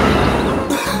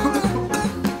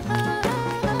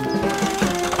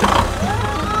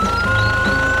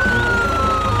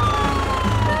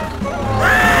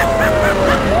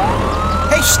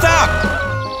 Hey, stop!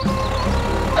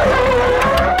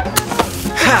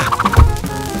 Ha!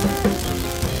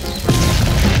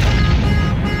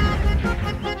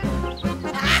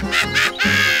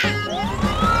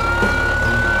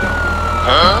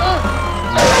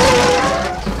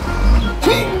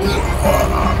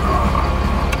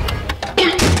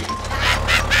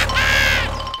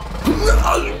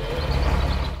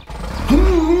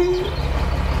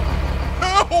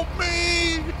 Help me!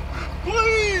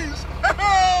 Please,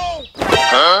 help!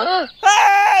 Help!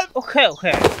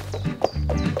 Okay.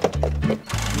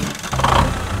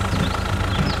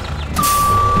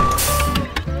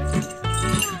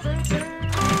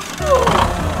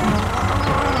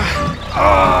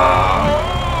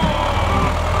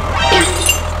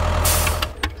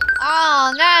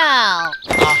 Oh no!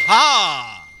 Aha!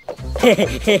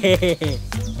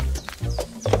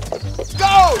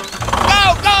 Go!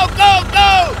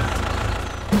 Go!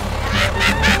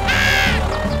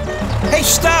 Hey,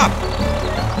 stop!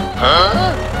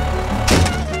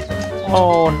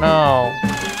 Oh no.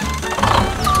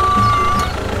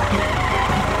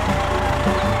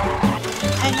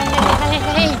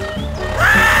 Hey.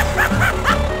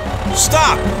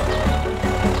 Stop!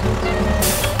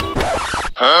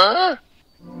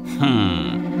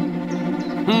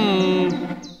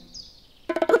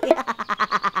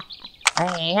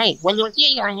 Hey, what do you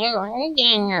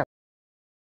think?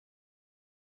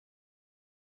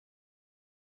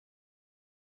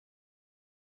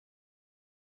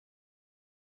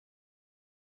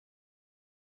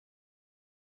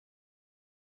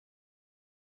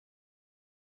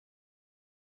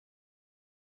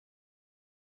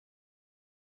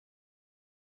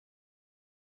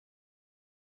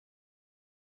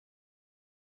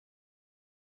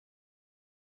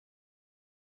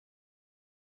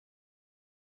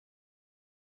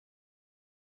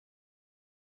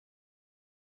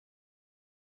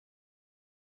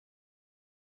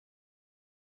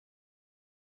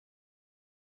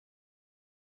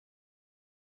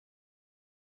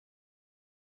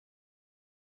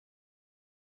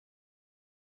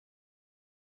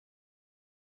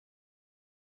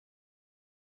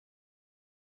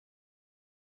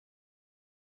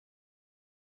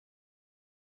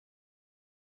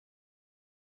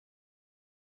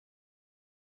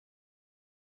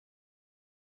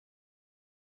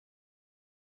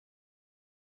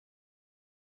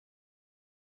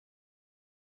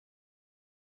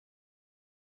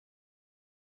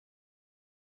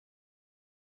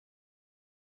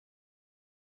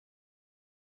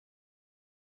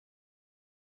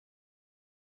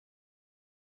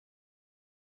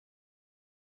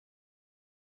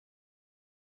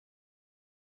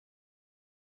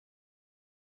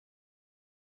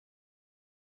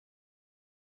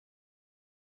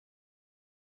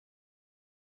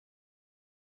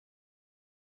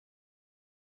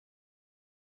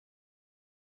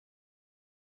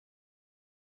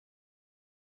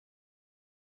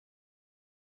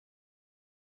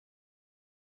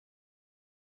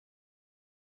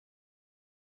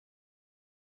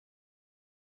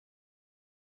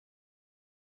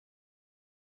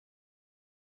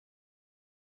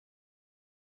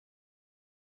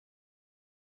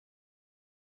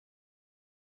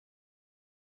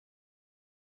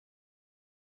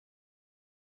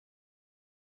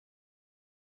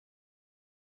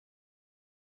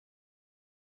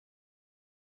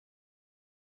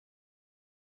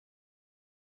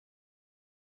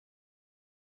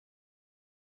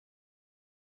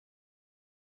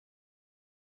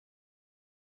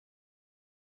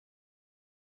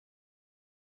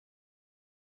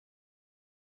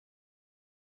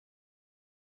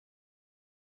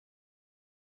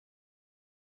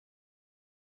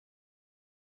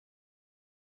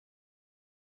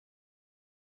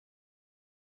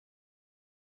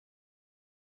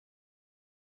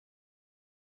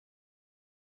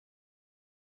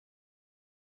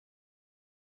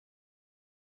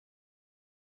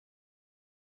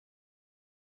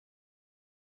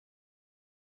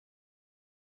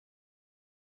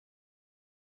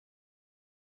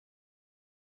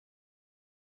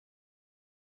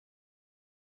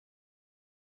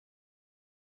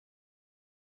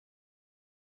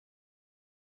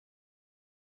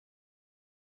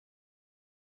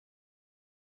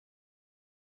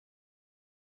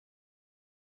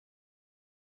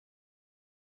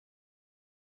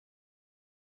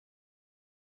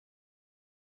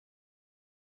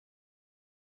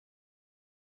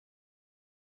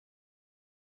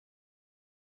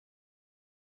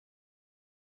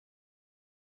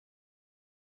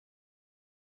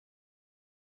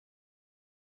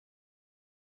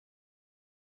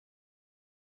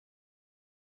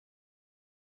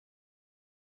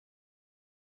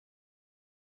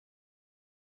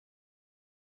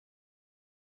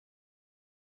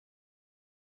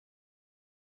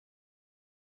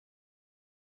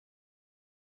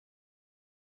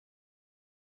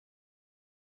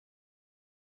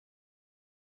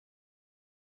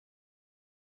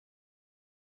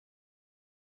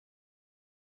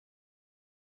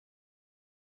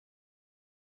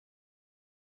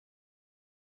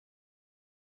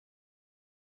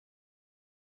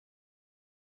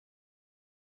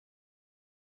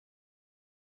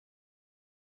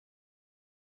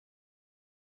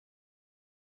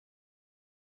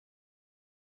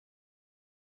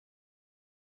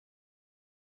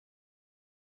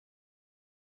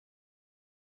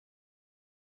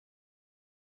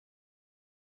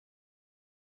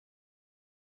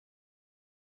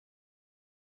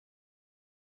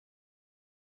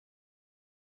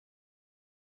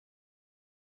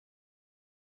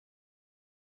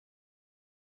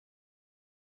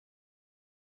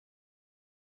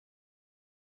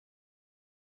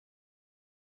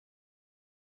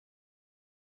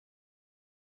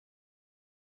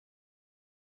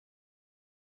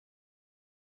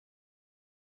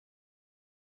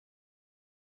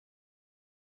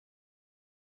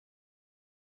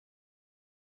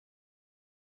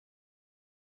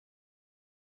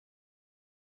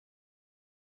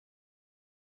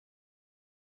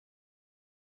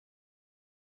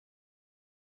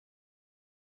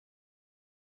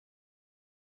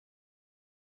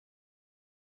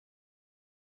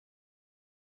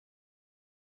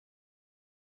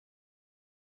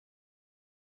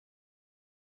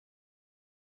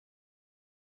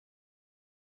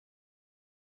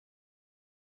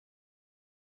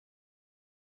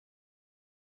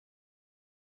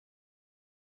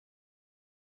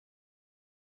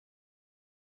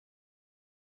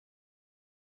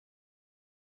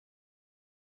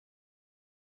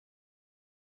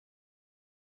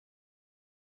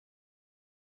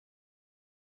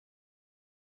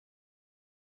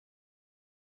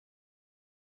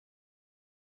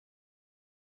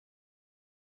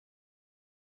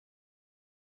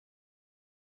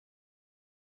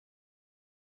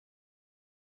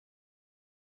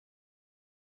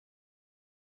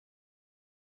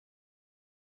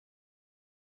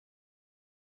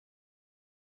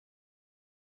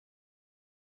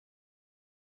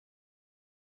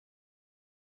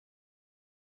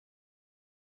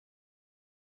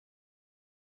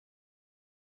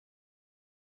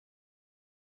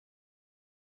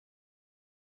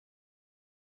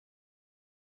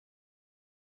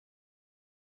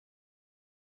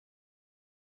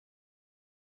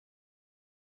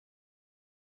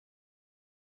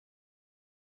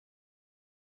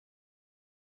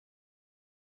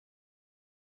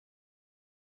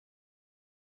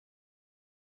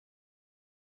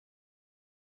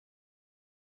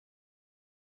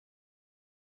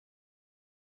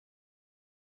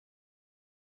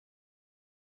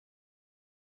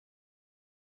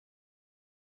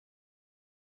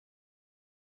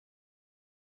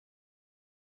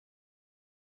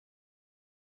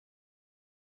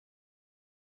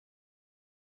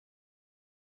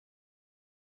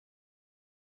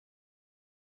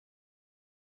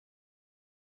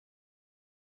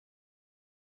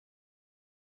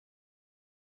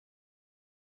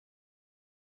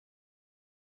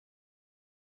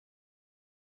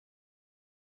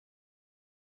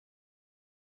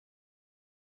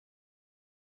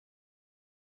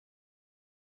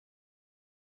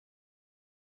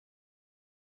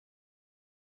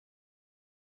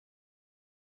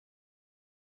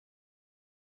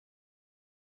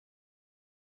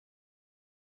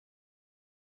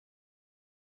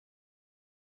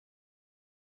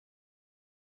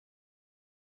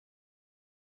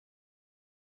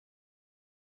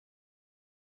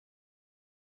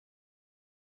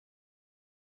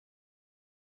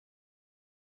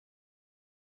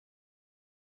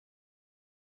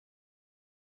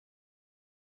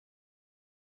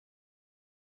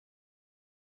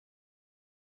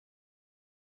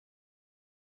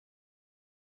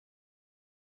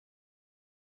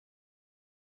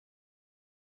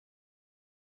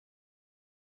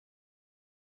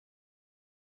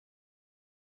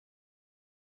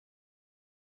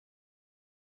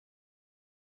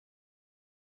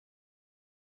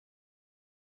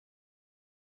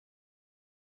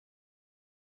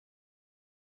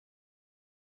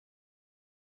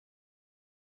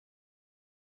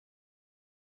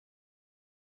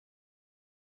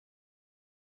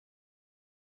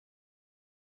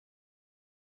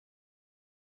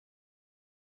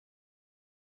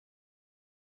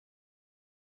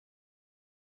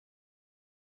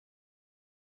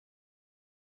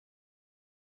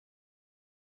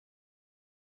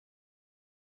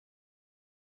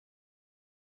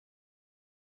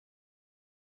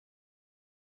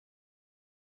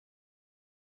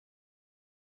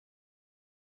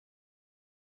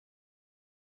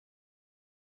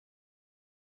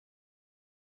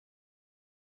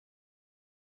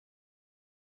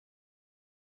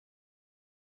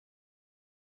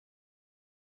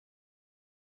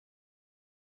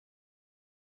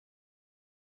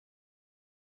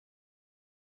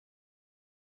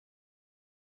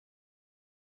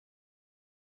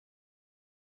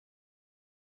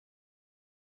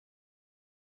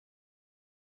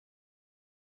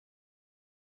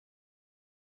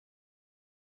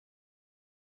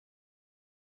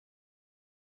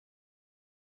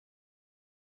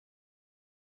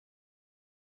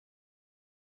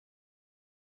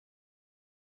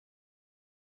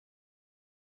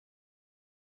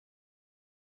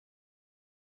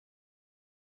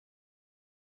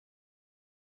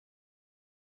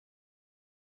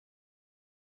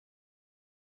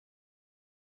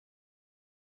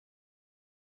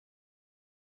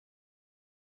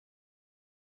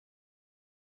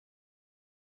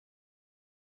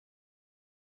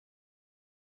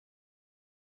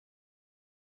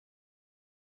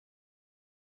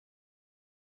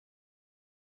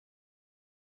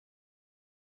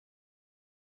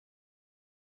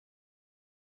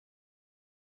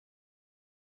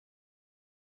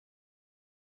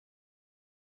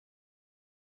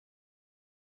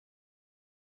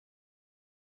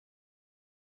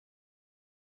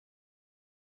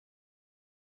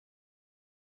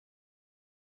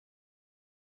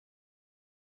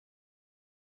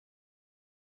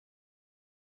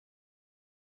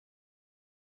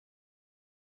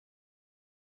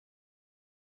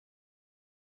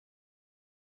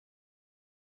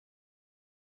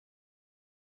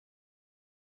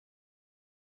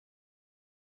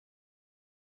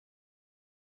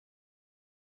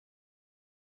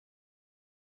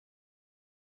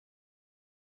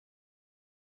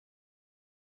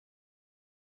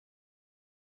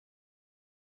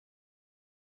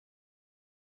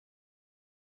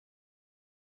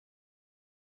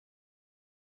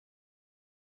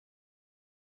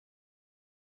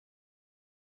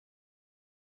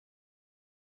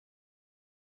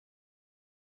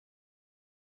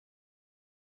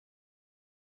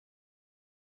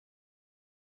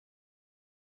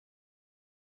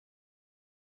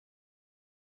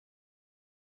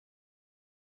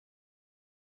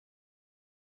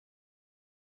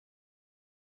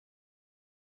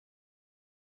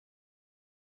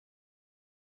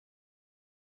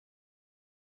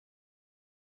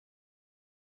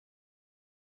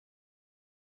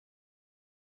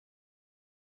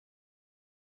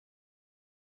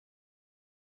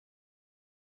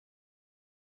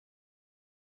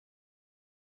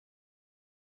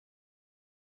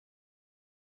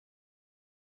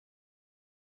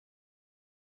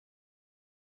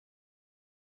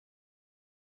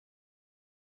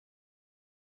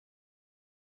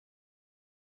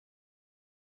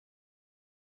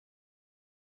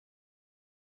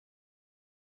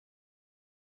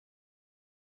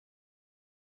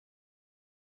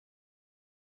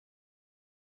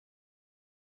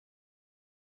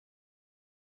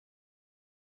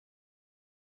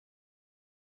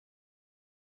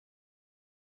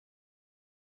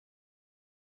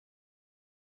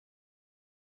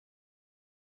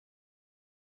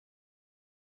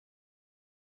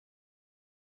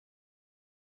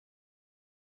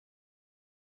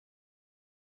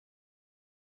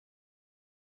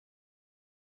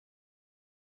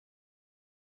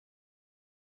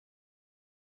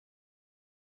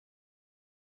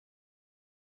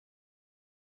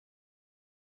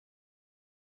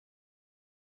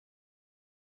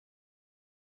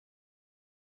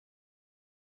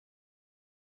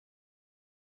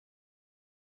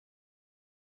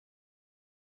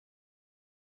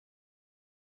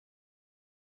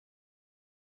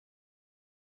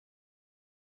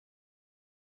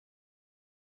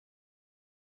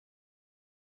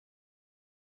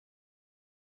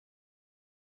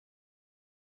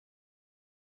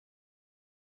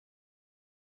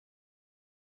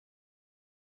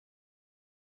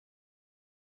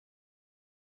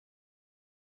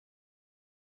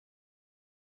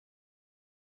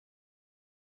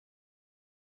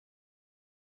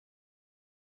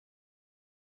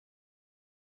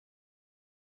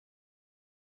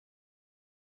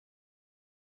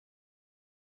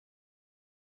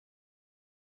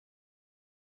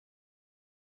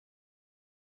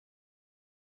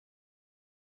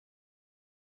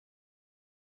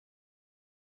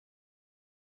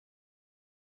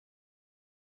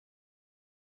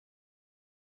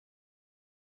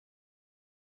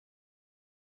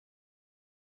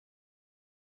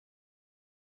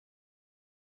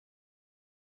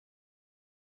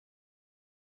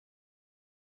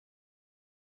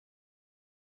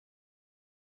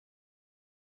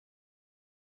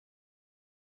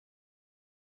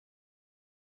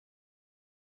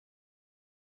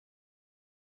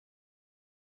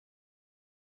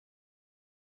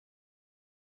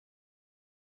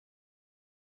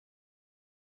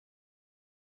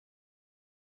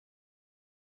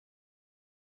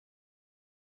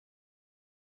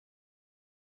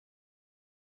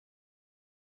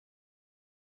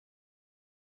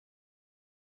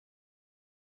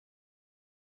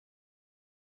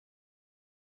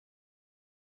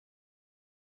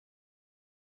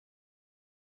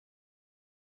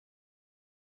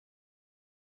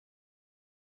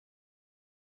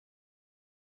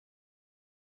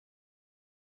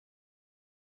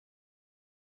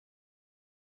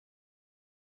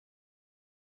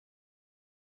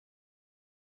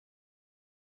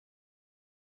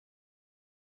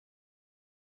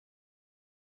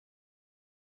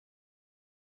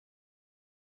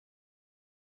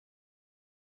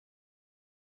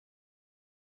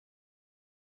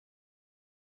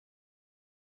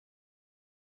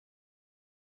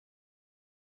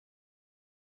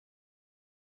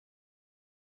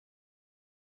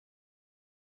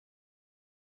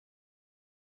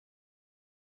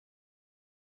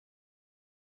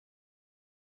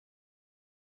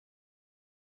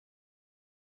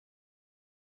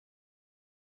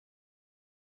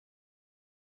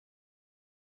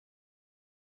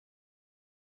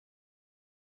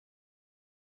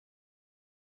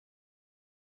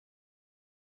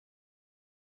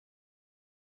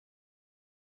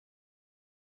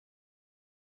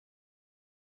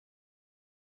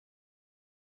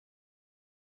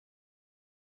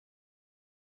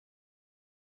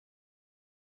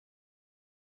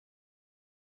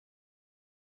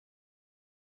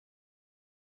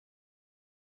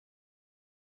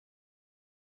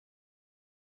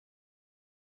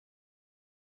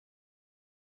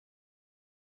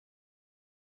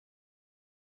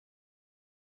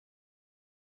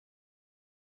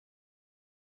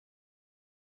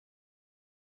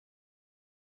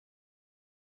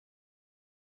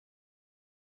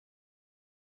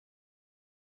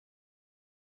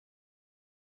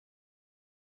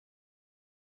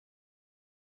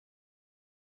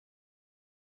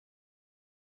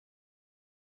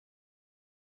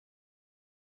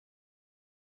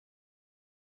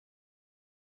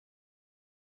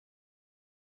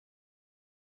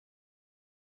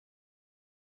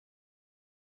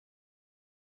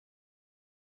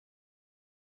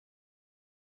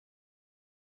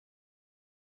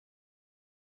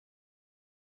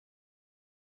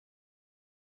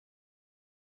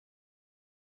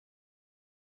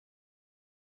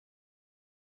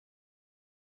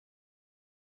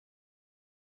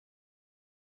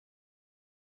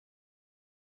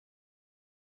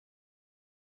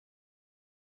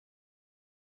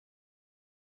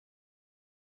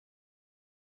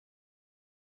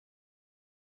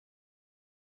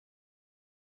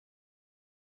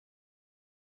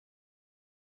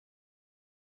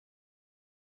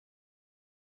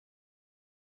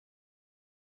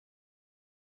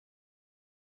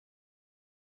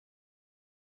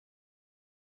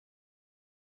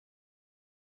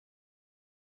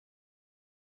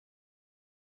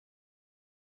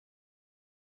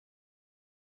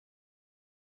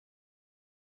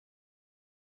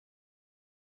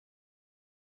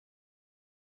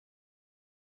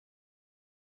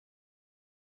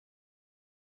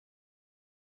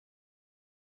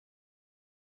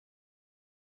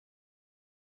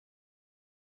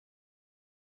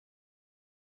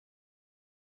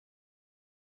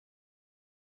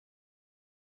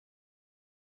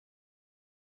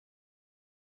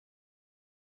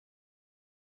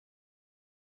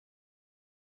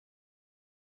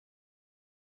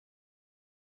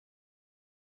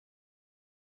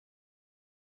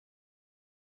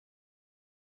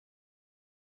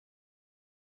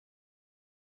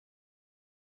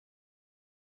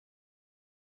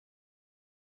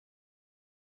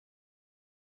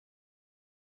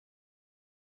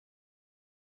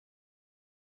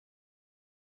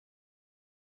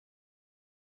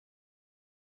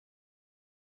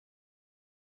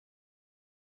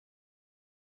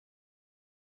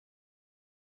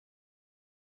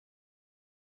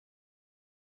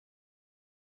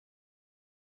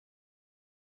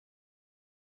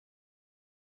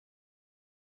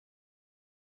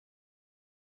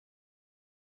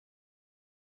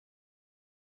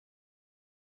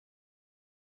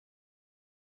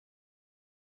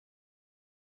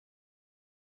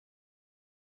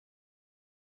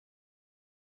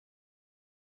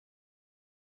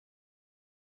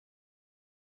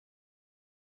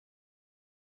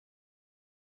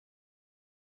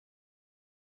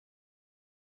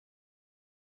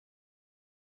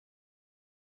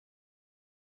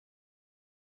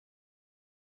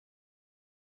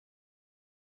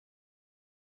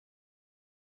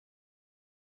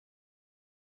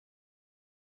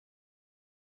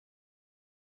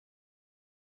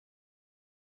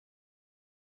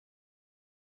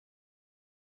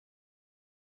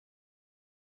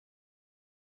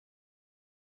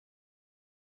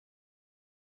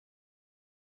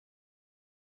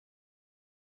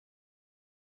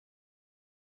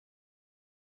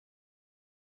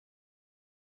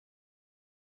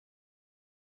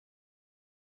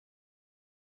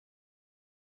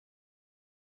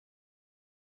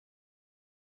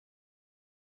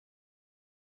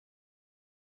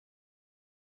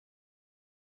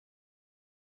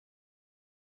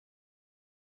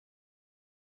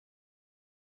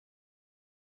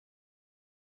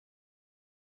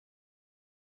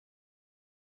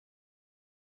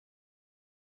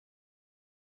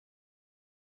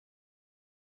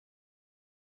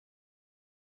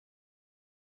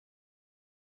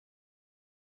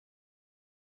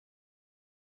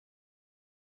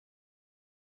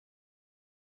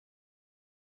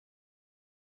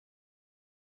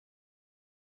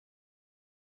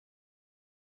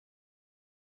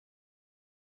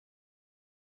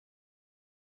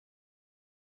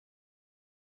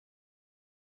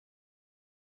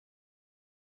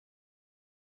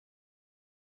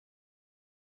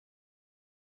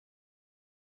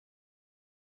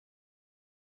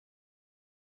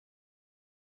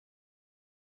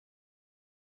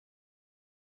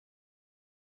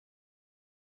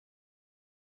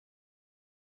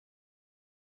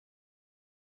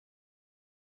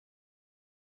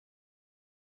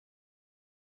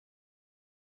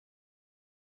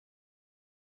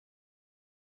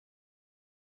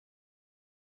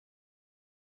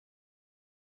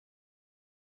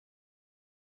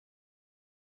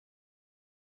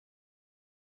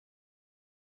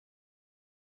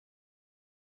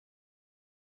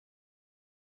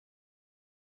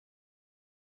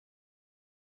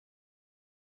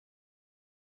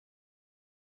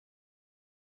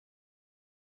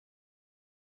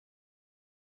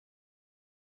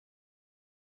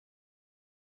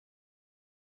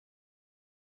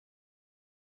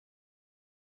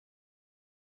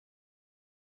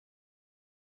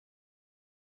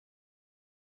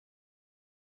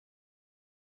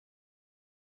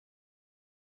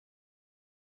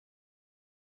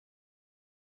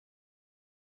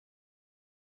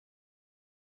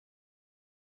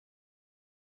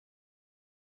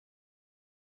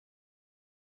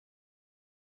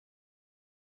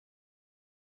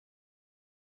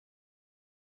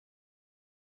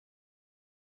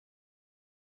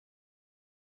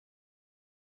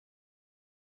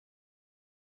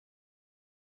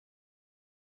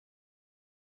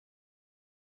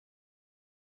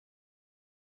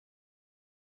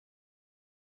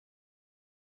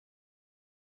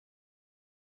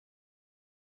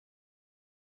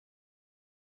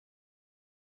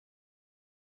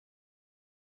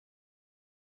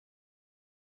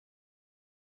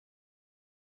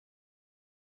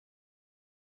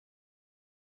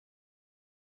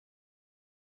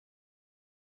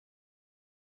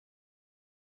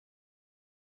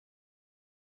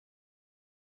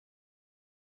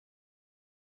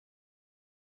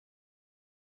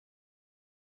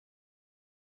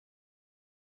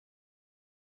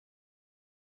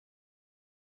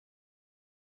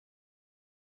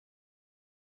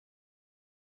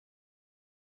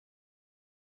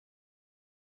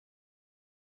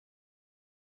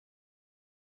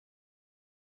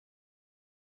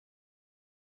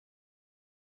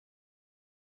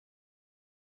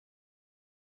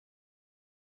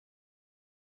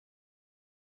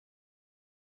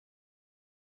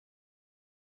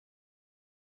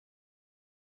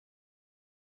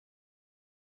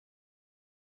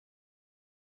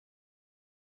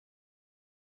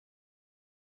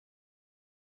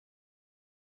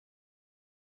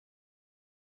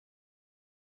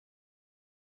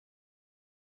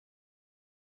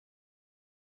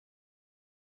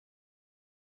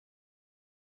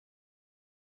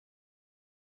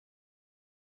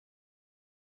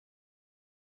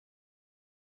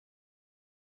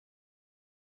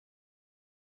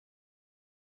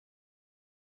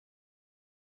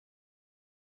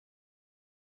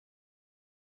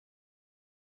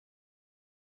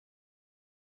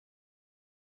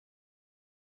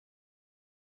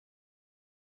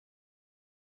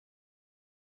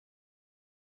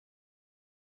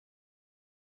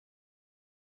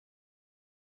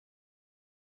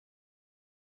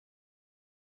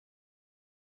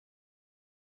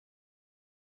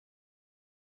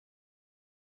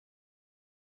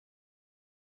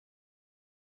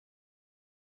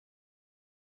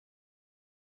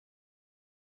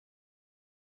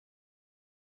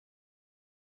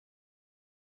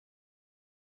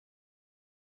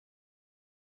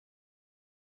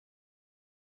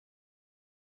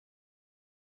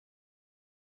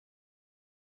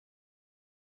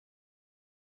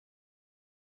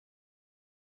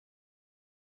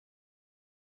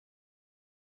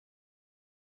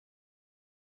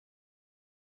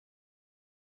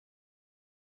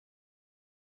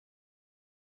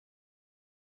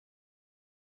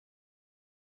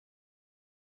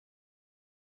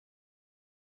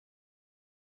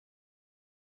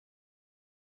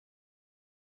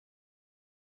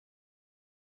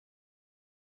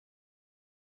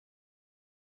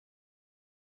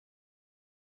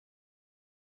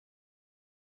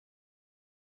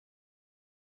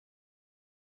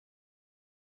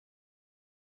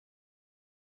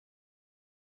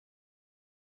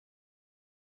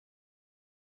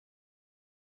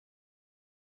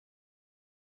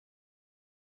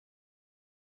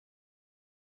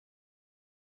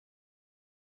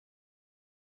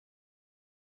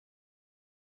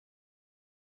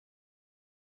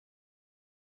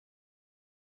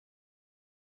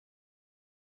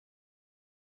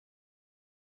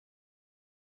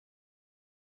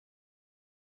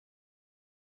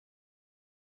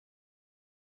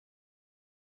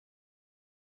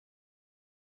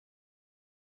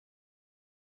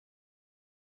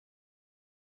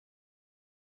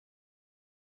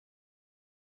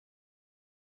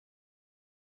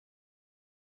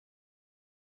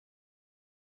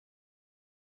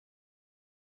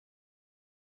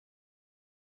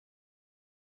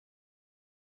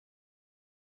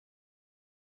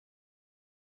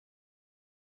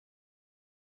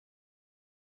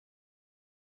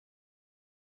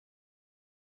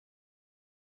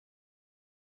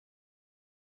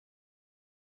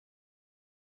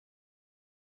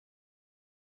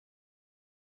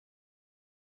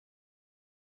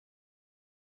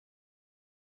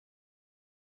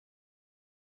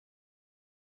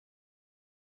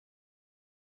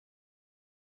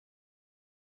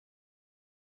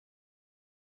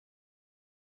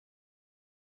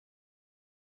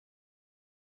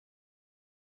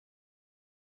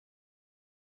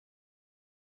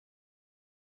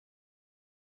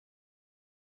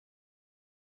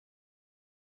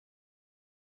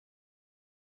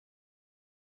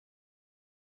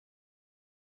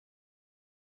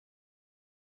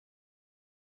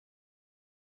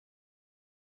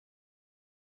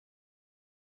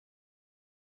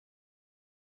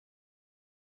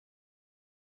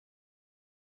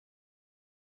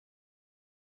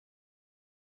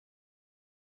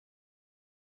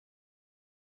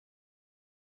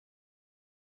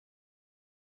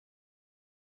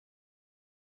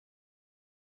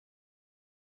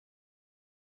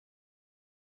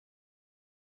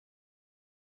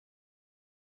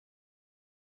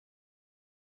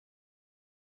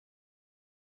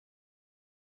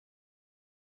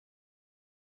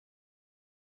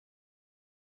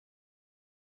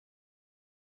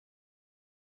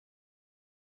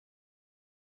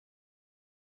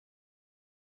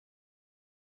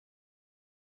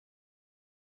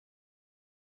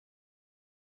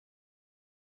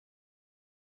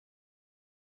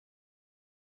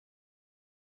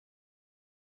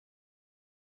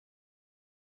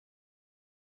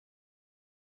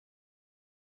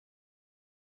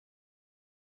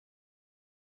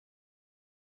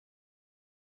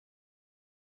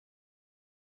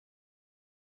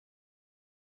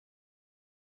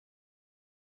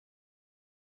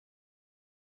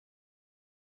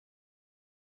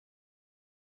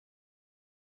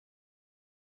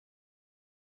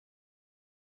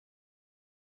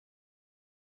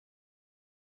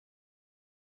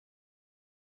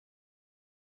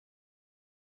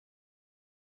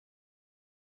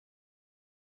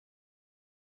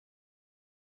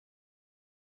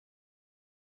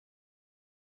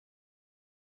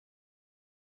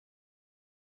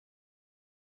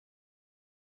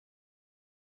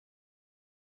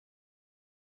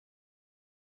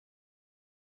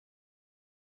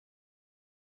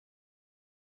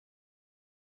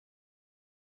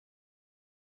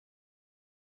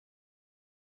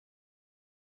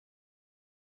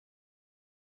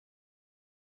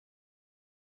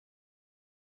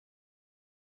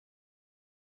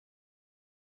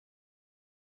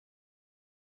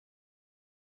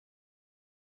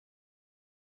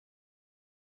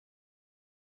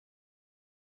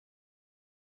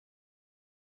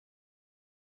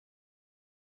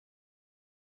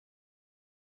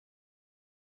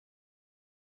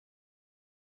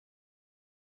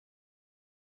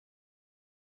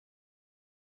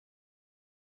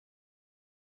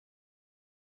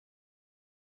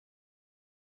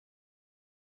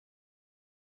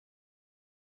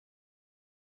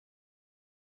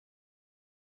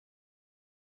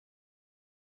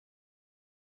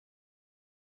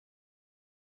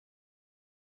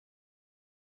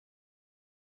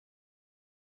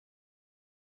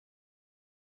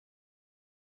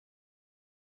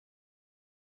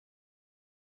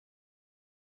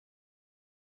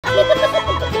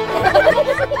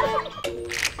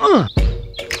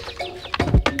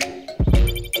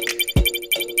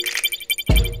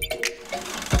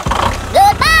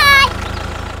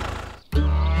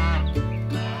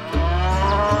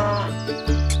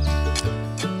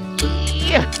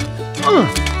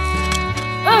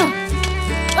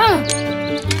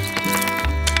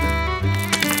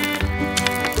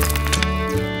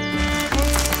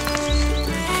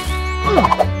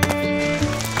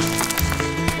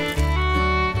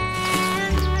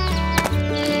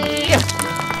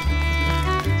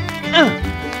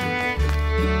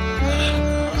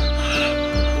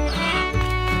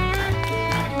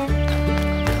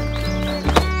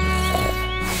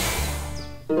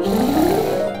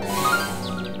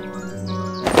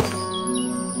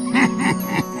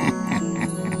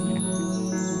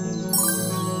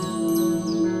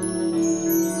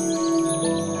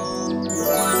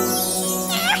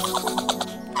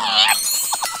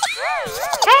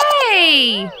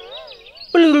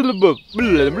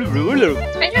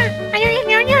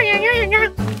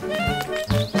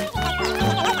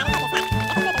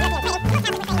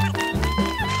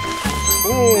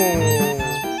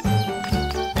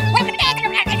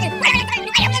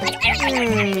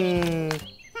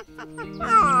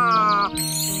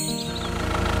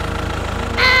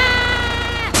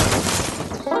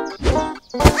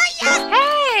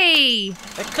 Hey!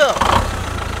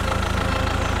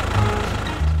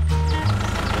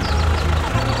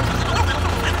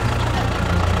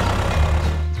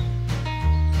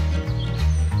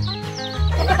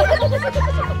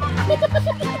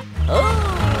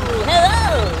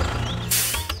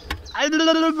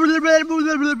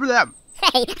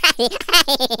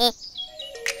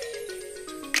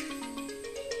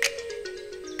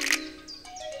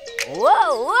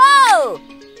 Whoa, whoa!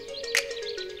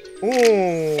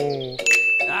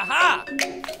 Aha!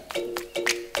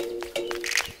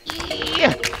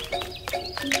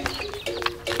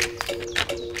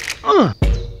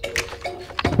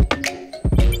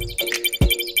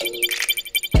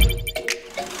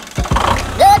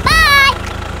 Goodbye!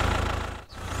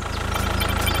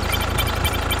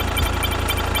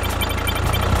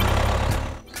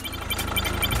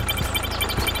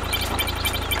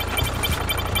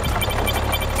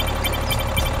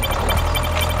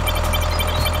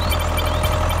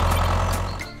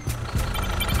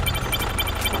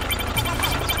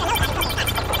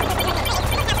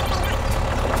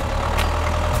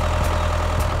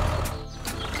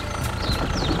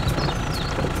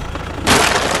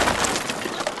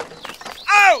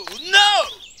 Oh, no!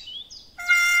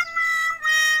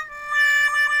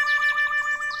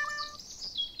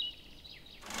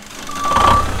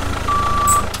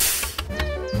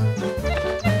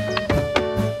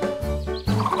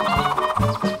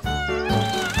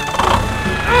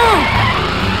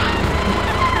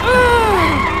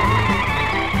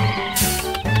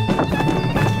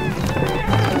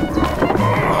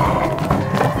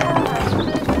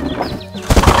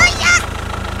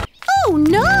 Oh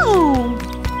no!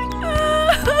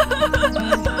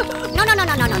 No, no, no,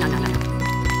 no, no, no, no, no, no.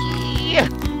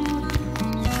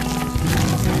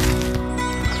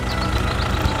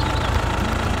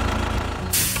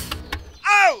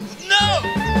 Oh, no!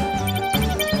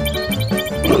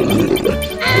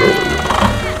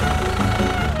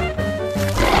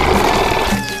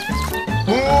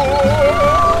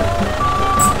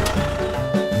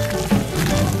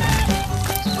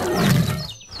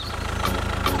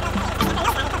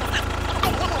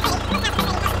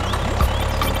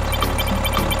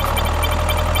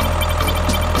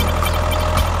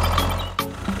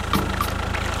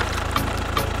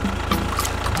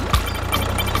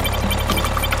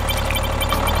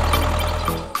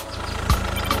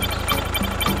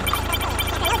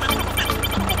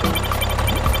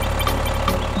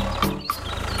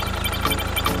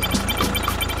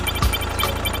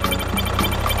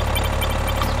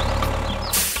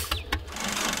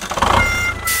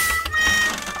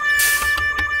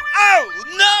 Oh,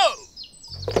 no!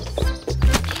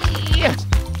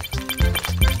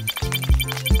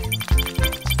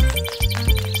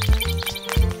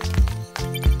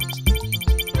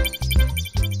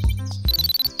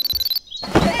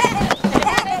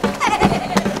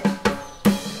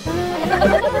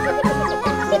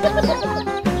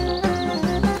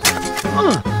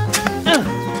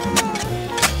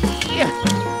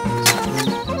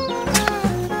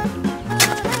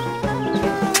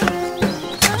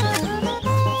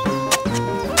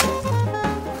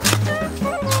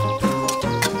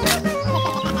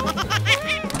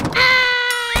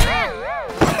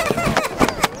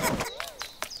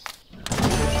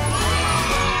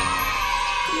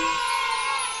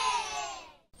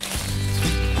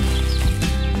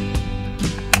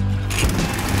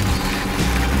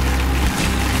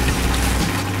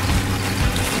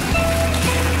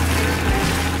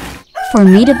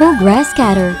 Formidable grass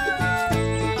cutter.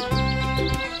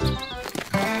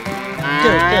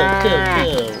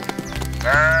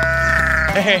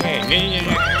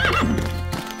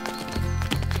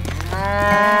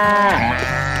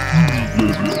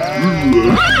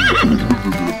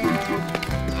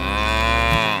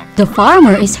 The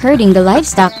farmer is herding the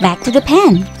livestock back to the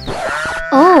pen.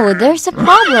 Oh, there's a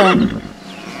problem.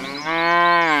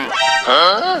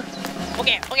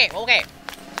 Okay.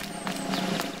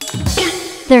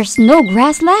 There's no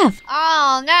grass left.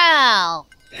 Oh no!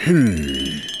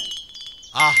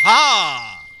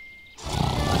 Aha!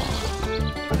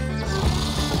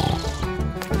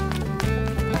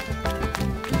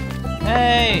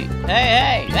 Hey!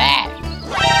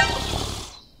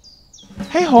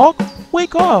 Hey, Hawk,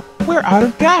 wake up. We're out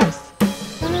of gas.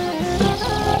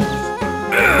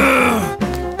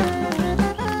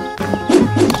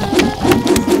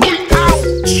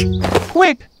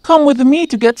 Quick, come with me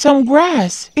to get some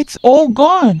grass. It's all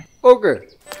gone. Okay.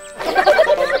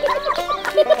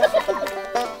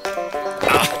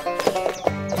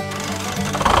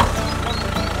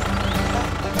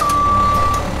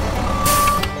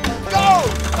 Go!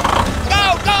 Go,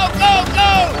 go, go,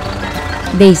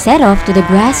 go! They set off to the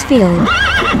grass field.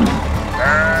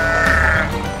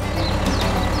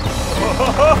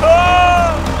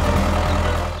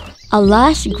 A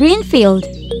lush green field.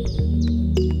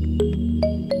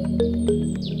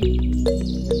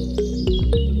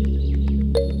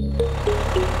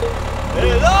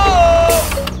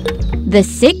 The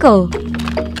sickle.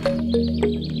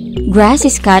 Grass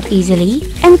is cut easily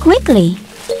and quickly.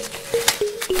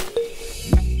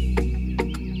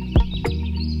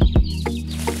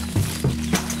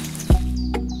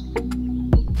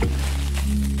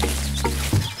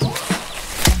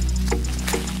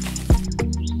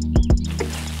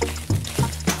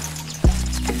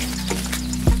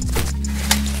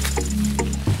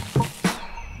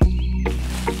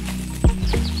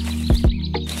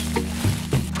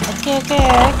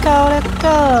 Let's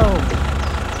go.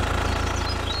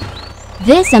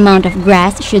 This amount of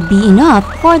grass should be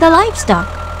enough for the livestock.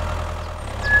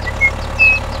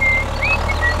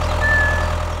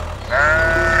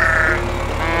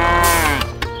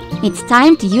 It's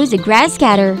time to use the grass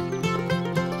cutter.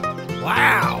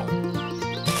 Wow!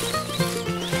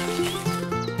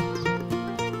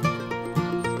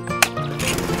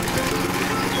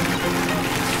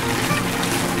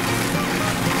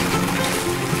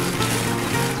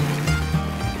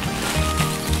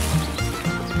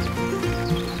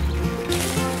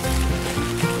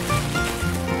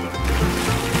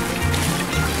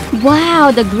 Wow,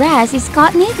 the grass is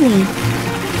cut neatly.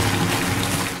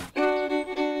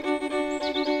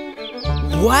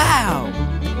 Wow!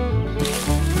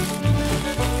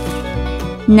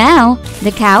 Now,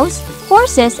 the cows,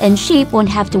 horses, and sheep won't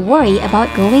have to worry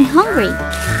about going hungry.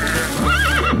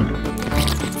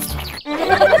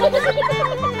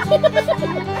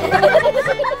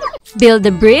 Build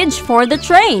a bridge for the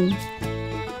train.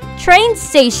 Train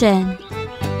station.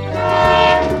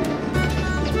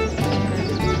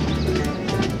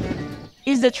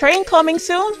 Is the train coming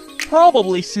soon?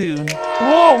 Probably soon.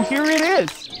 Whoa, here it is.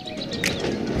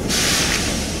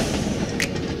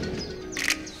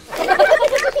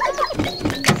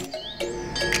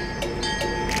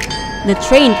 The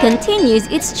train continues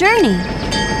its journey.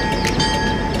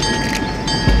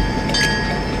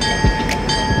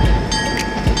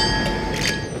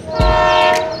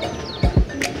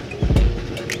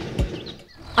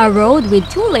 A road with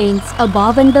 2 lanes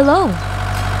above and below.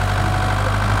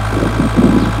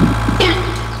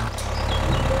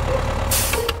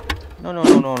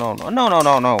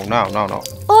 No.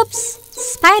 Oops!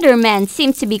 Spider-Man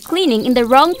seems to be cleaning in the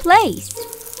wrong place.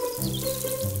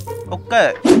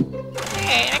 Okay.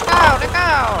 Hey, let go.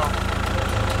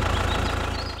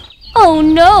 Oh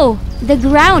no! The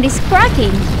ground is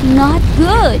cracking. Not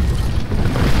good.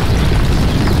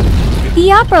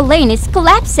 The upper lane is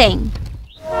collapsing.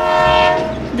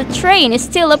 The train is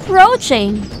still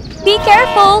approaching. Be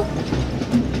careful!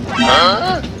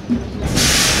 Huh?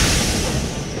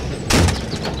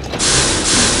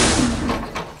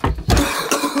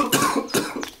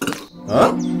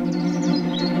 Huh?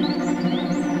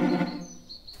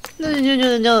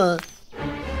 No.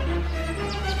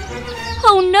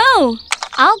 Oh no!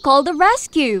 I'll call the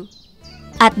rescue.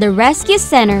 At the rescue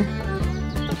center.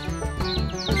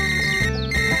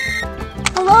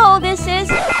 Hello, this is...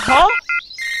 Huh?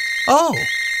 Oh!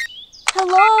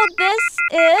 Hello, this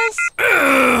is...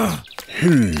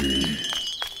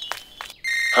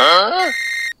 Huh?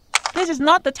 This is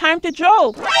not the time to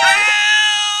joke.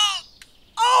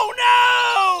 Oh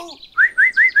no!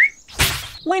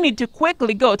 We need to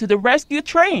quickly go to the rescue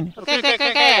train.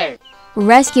 Okay.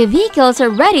 Rescue vehicles are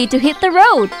ready to hit the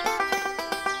road.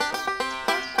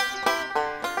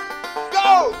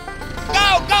 Go!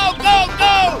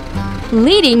 Go!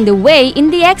 Leading the way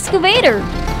in the excavator.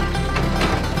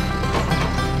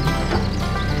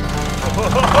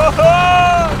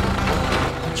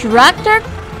 Tractor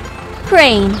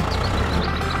crane.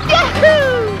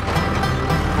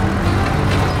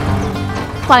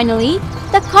 Finally,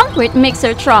 the concrete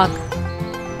mixer truck.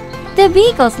 The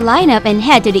vehicles line up and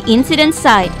head to the incident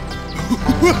site.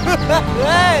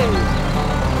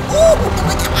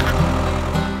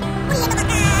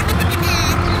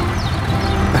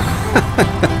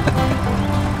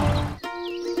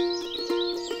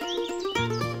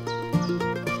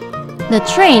 The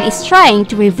train is trying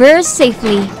to reverse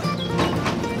safely.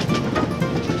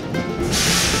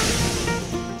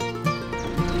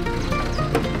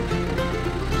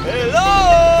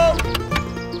 Hello!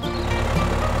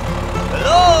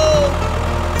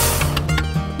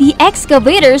 The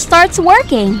excavator starts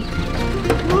working.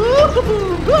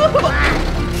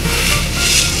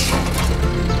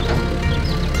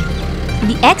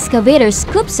 The excavator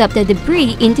scoops up the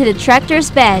debris into the tractor's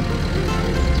bed.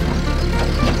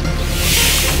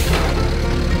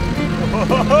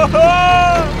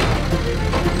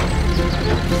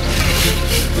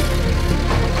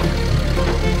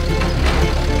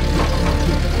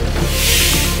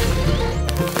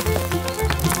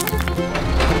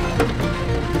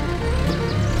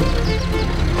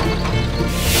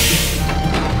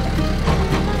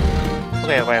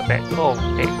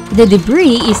 Okay. The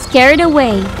debris is carried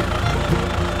away.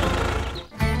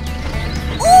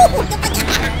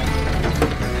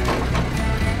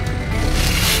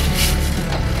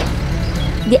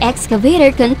 The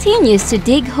excavator continues to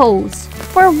dig holes.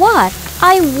 For what?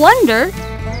 I wonder.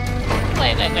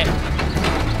 Wait.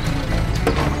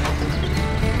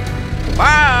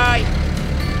 Bye!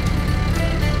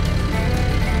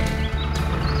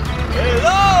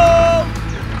 Hello!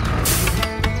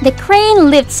 The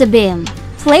crane lifts a beam,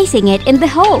 placing it in the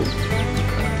hole.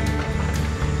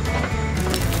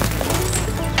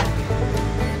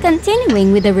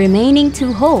 Continuing with the remaining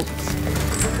 2 holes.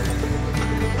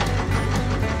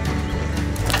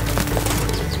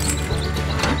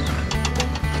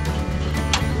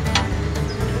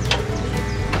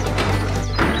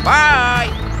 Bye!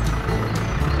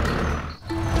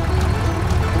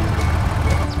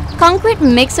 Concrete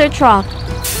mixer truck.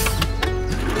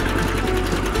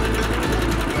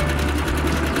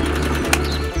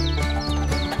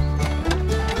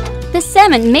 The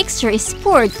cement mixture is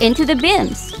poured into the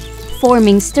bins,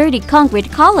 forming sturdy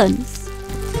concrete columns.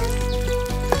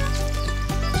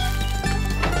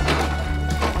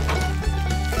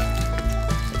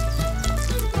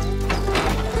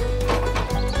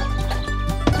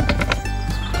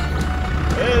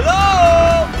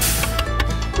 Hello!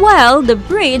 While the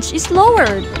bridge is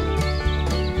lowered.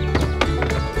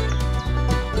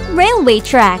 Railway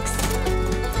tracks.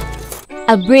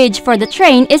 A bridge for the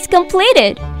train is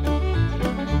completed.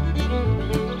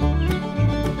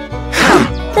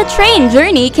 The train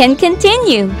journey can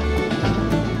continue.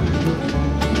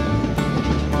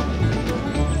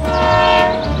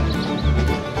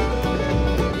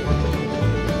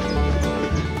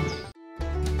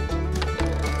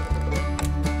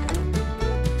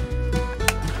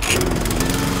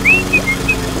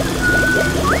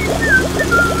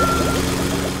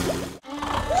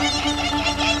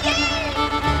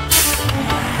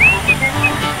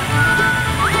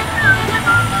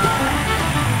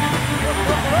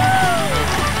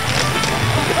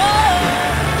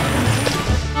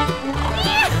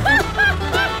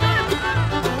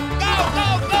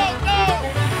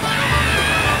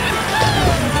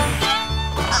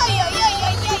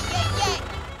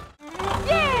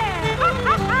 Go,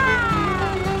 go, go!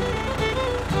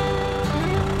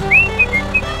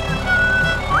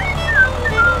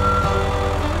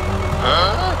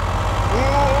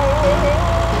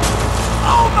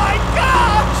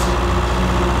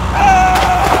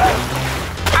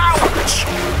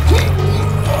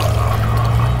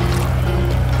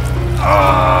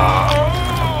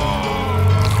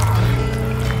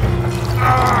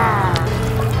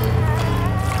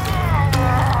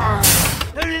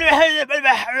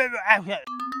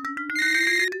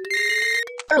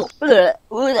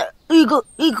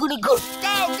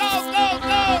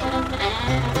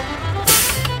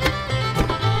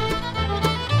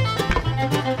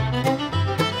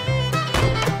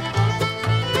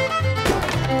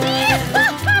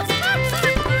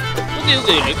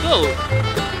 Okay, let's go.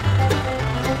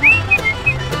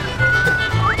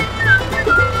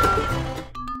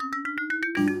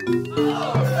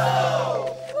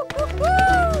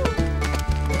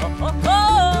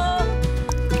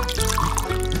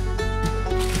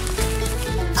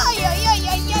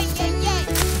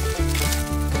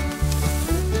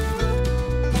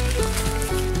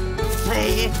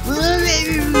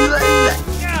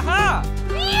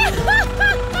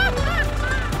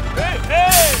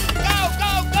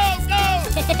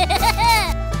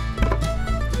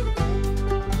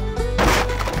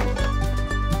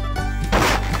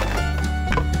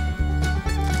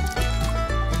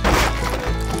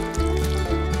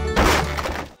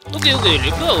 Okay,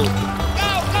 let's go.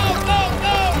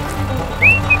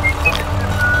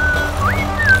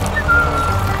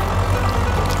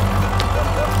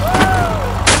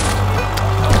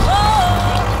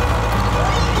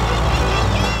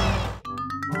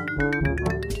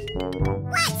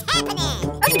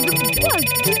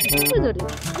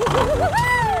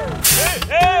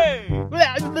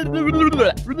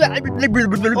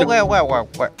 Okay, well.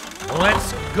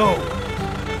 Let's go.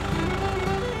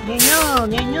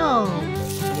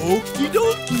 Okie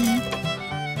dokie.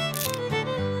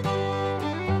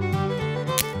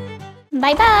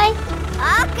 Bye-bye.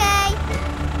 Okay.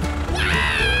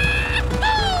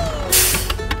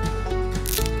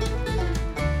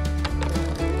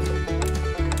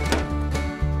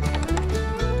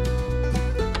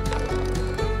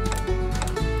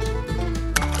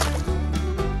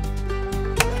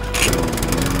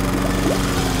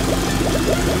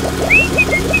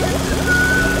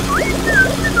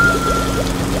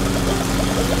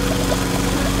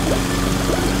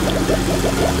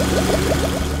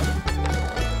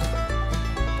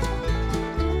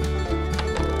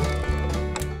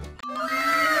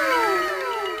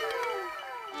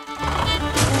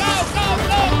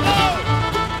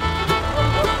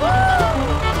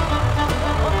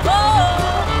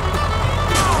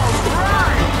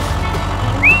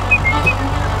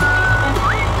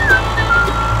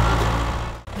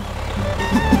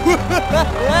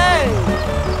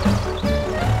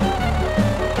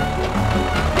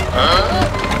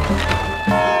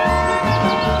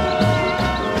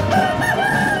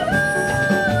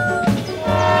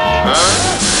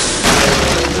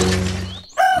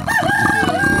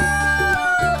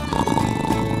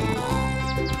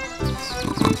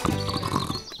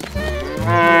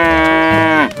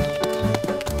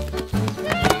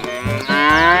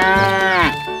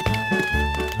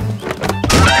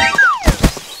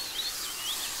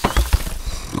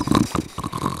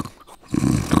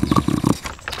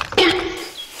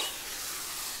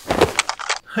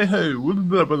 Hey,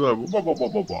 blah, blah, blah, blah, blah,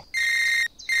 blah, blah.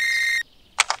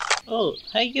 어,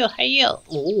 하이요.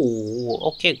 오,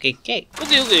 오케이. 오케이,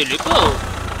 렛츠고.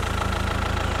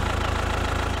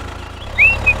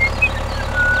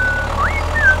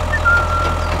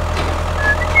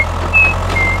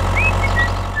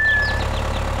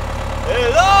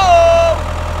 Hello.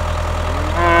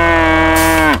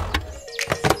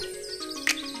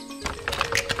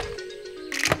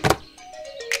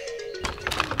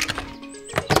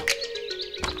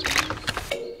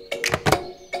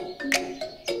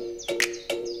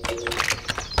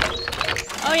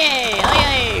 오예,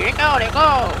 렛고.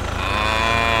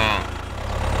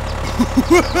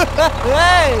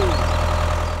 Hey.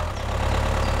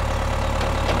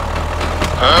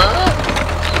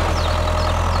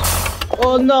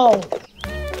 Oh no.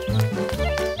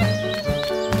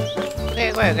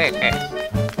 오케이.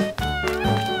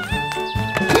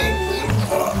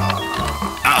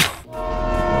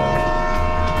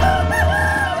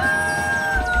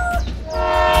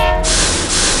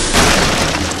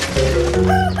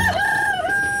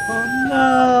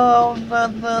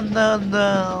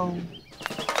 No.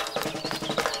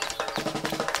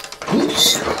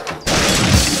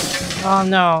 Oh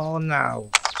no.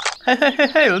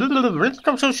 Hey, let's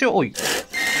come so show. Wait.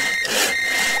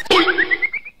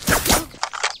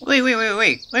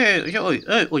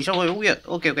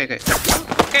 Okay.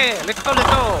 Okay, let's go.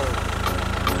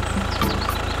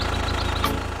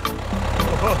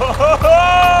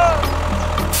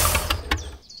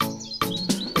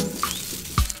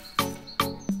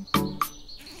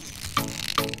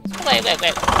 Wait.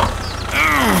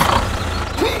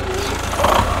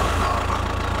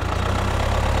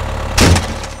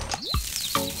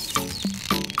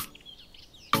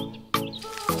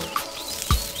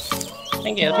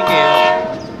 Thank you. No.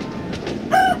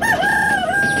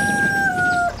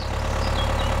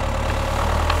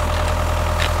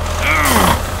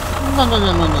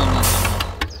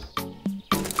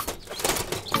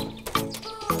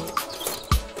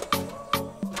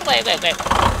 Wait. Wait.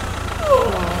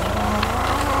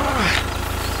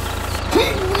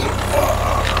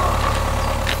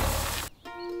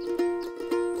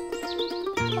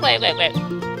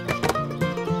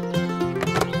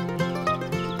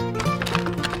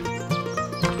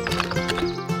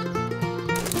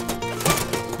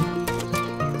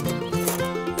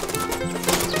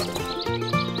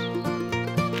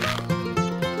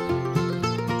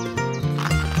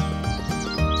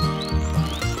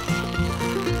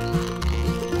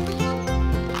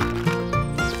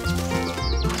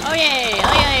 Oh yeah,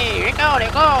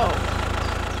 let go.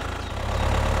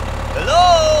 Hello.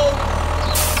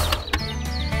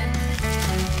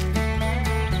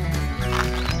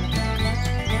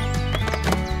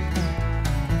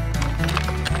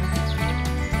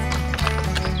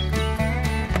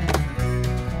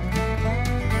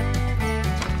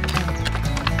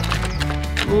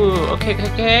 Ooh, okay.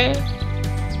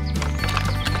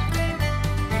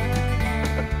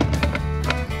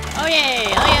 Oh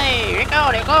yeah,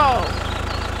 let go.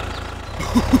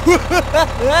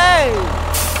 Hey.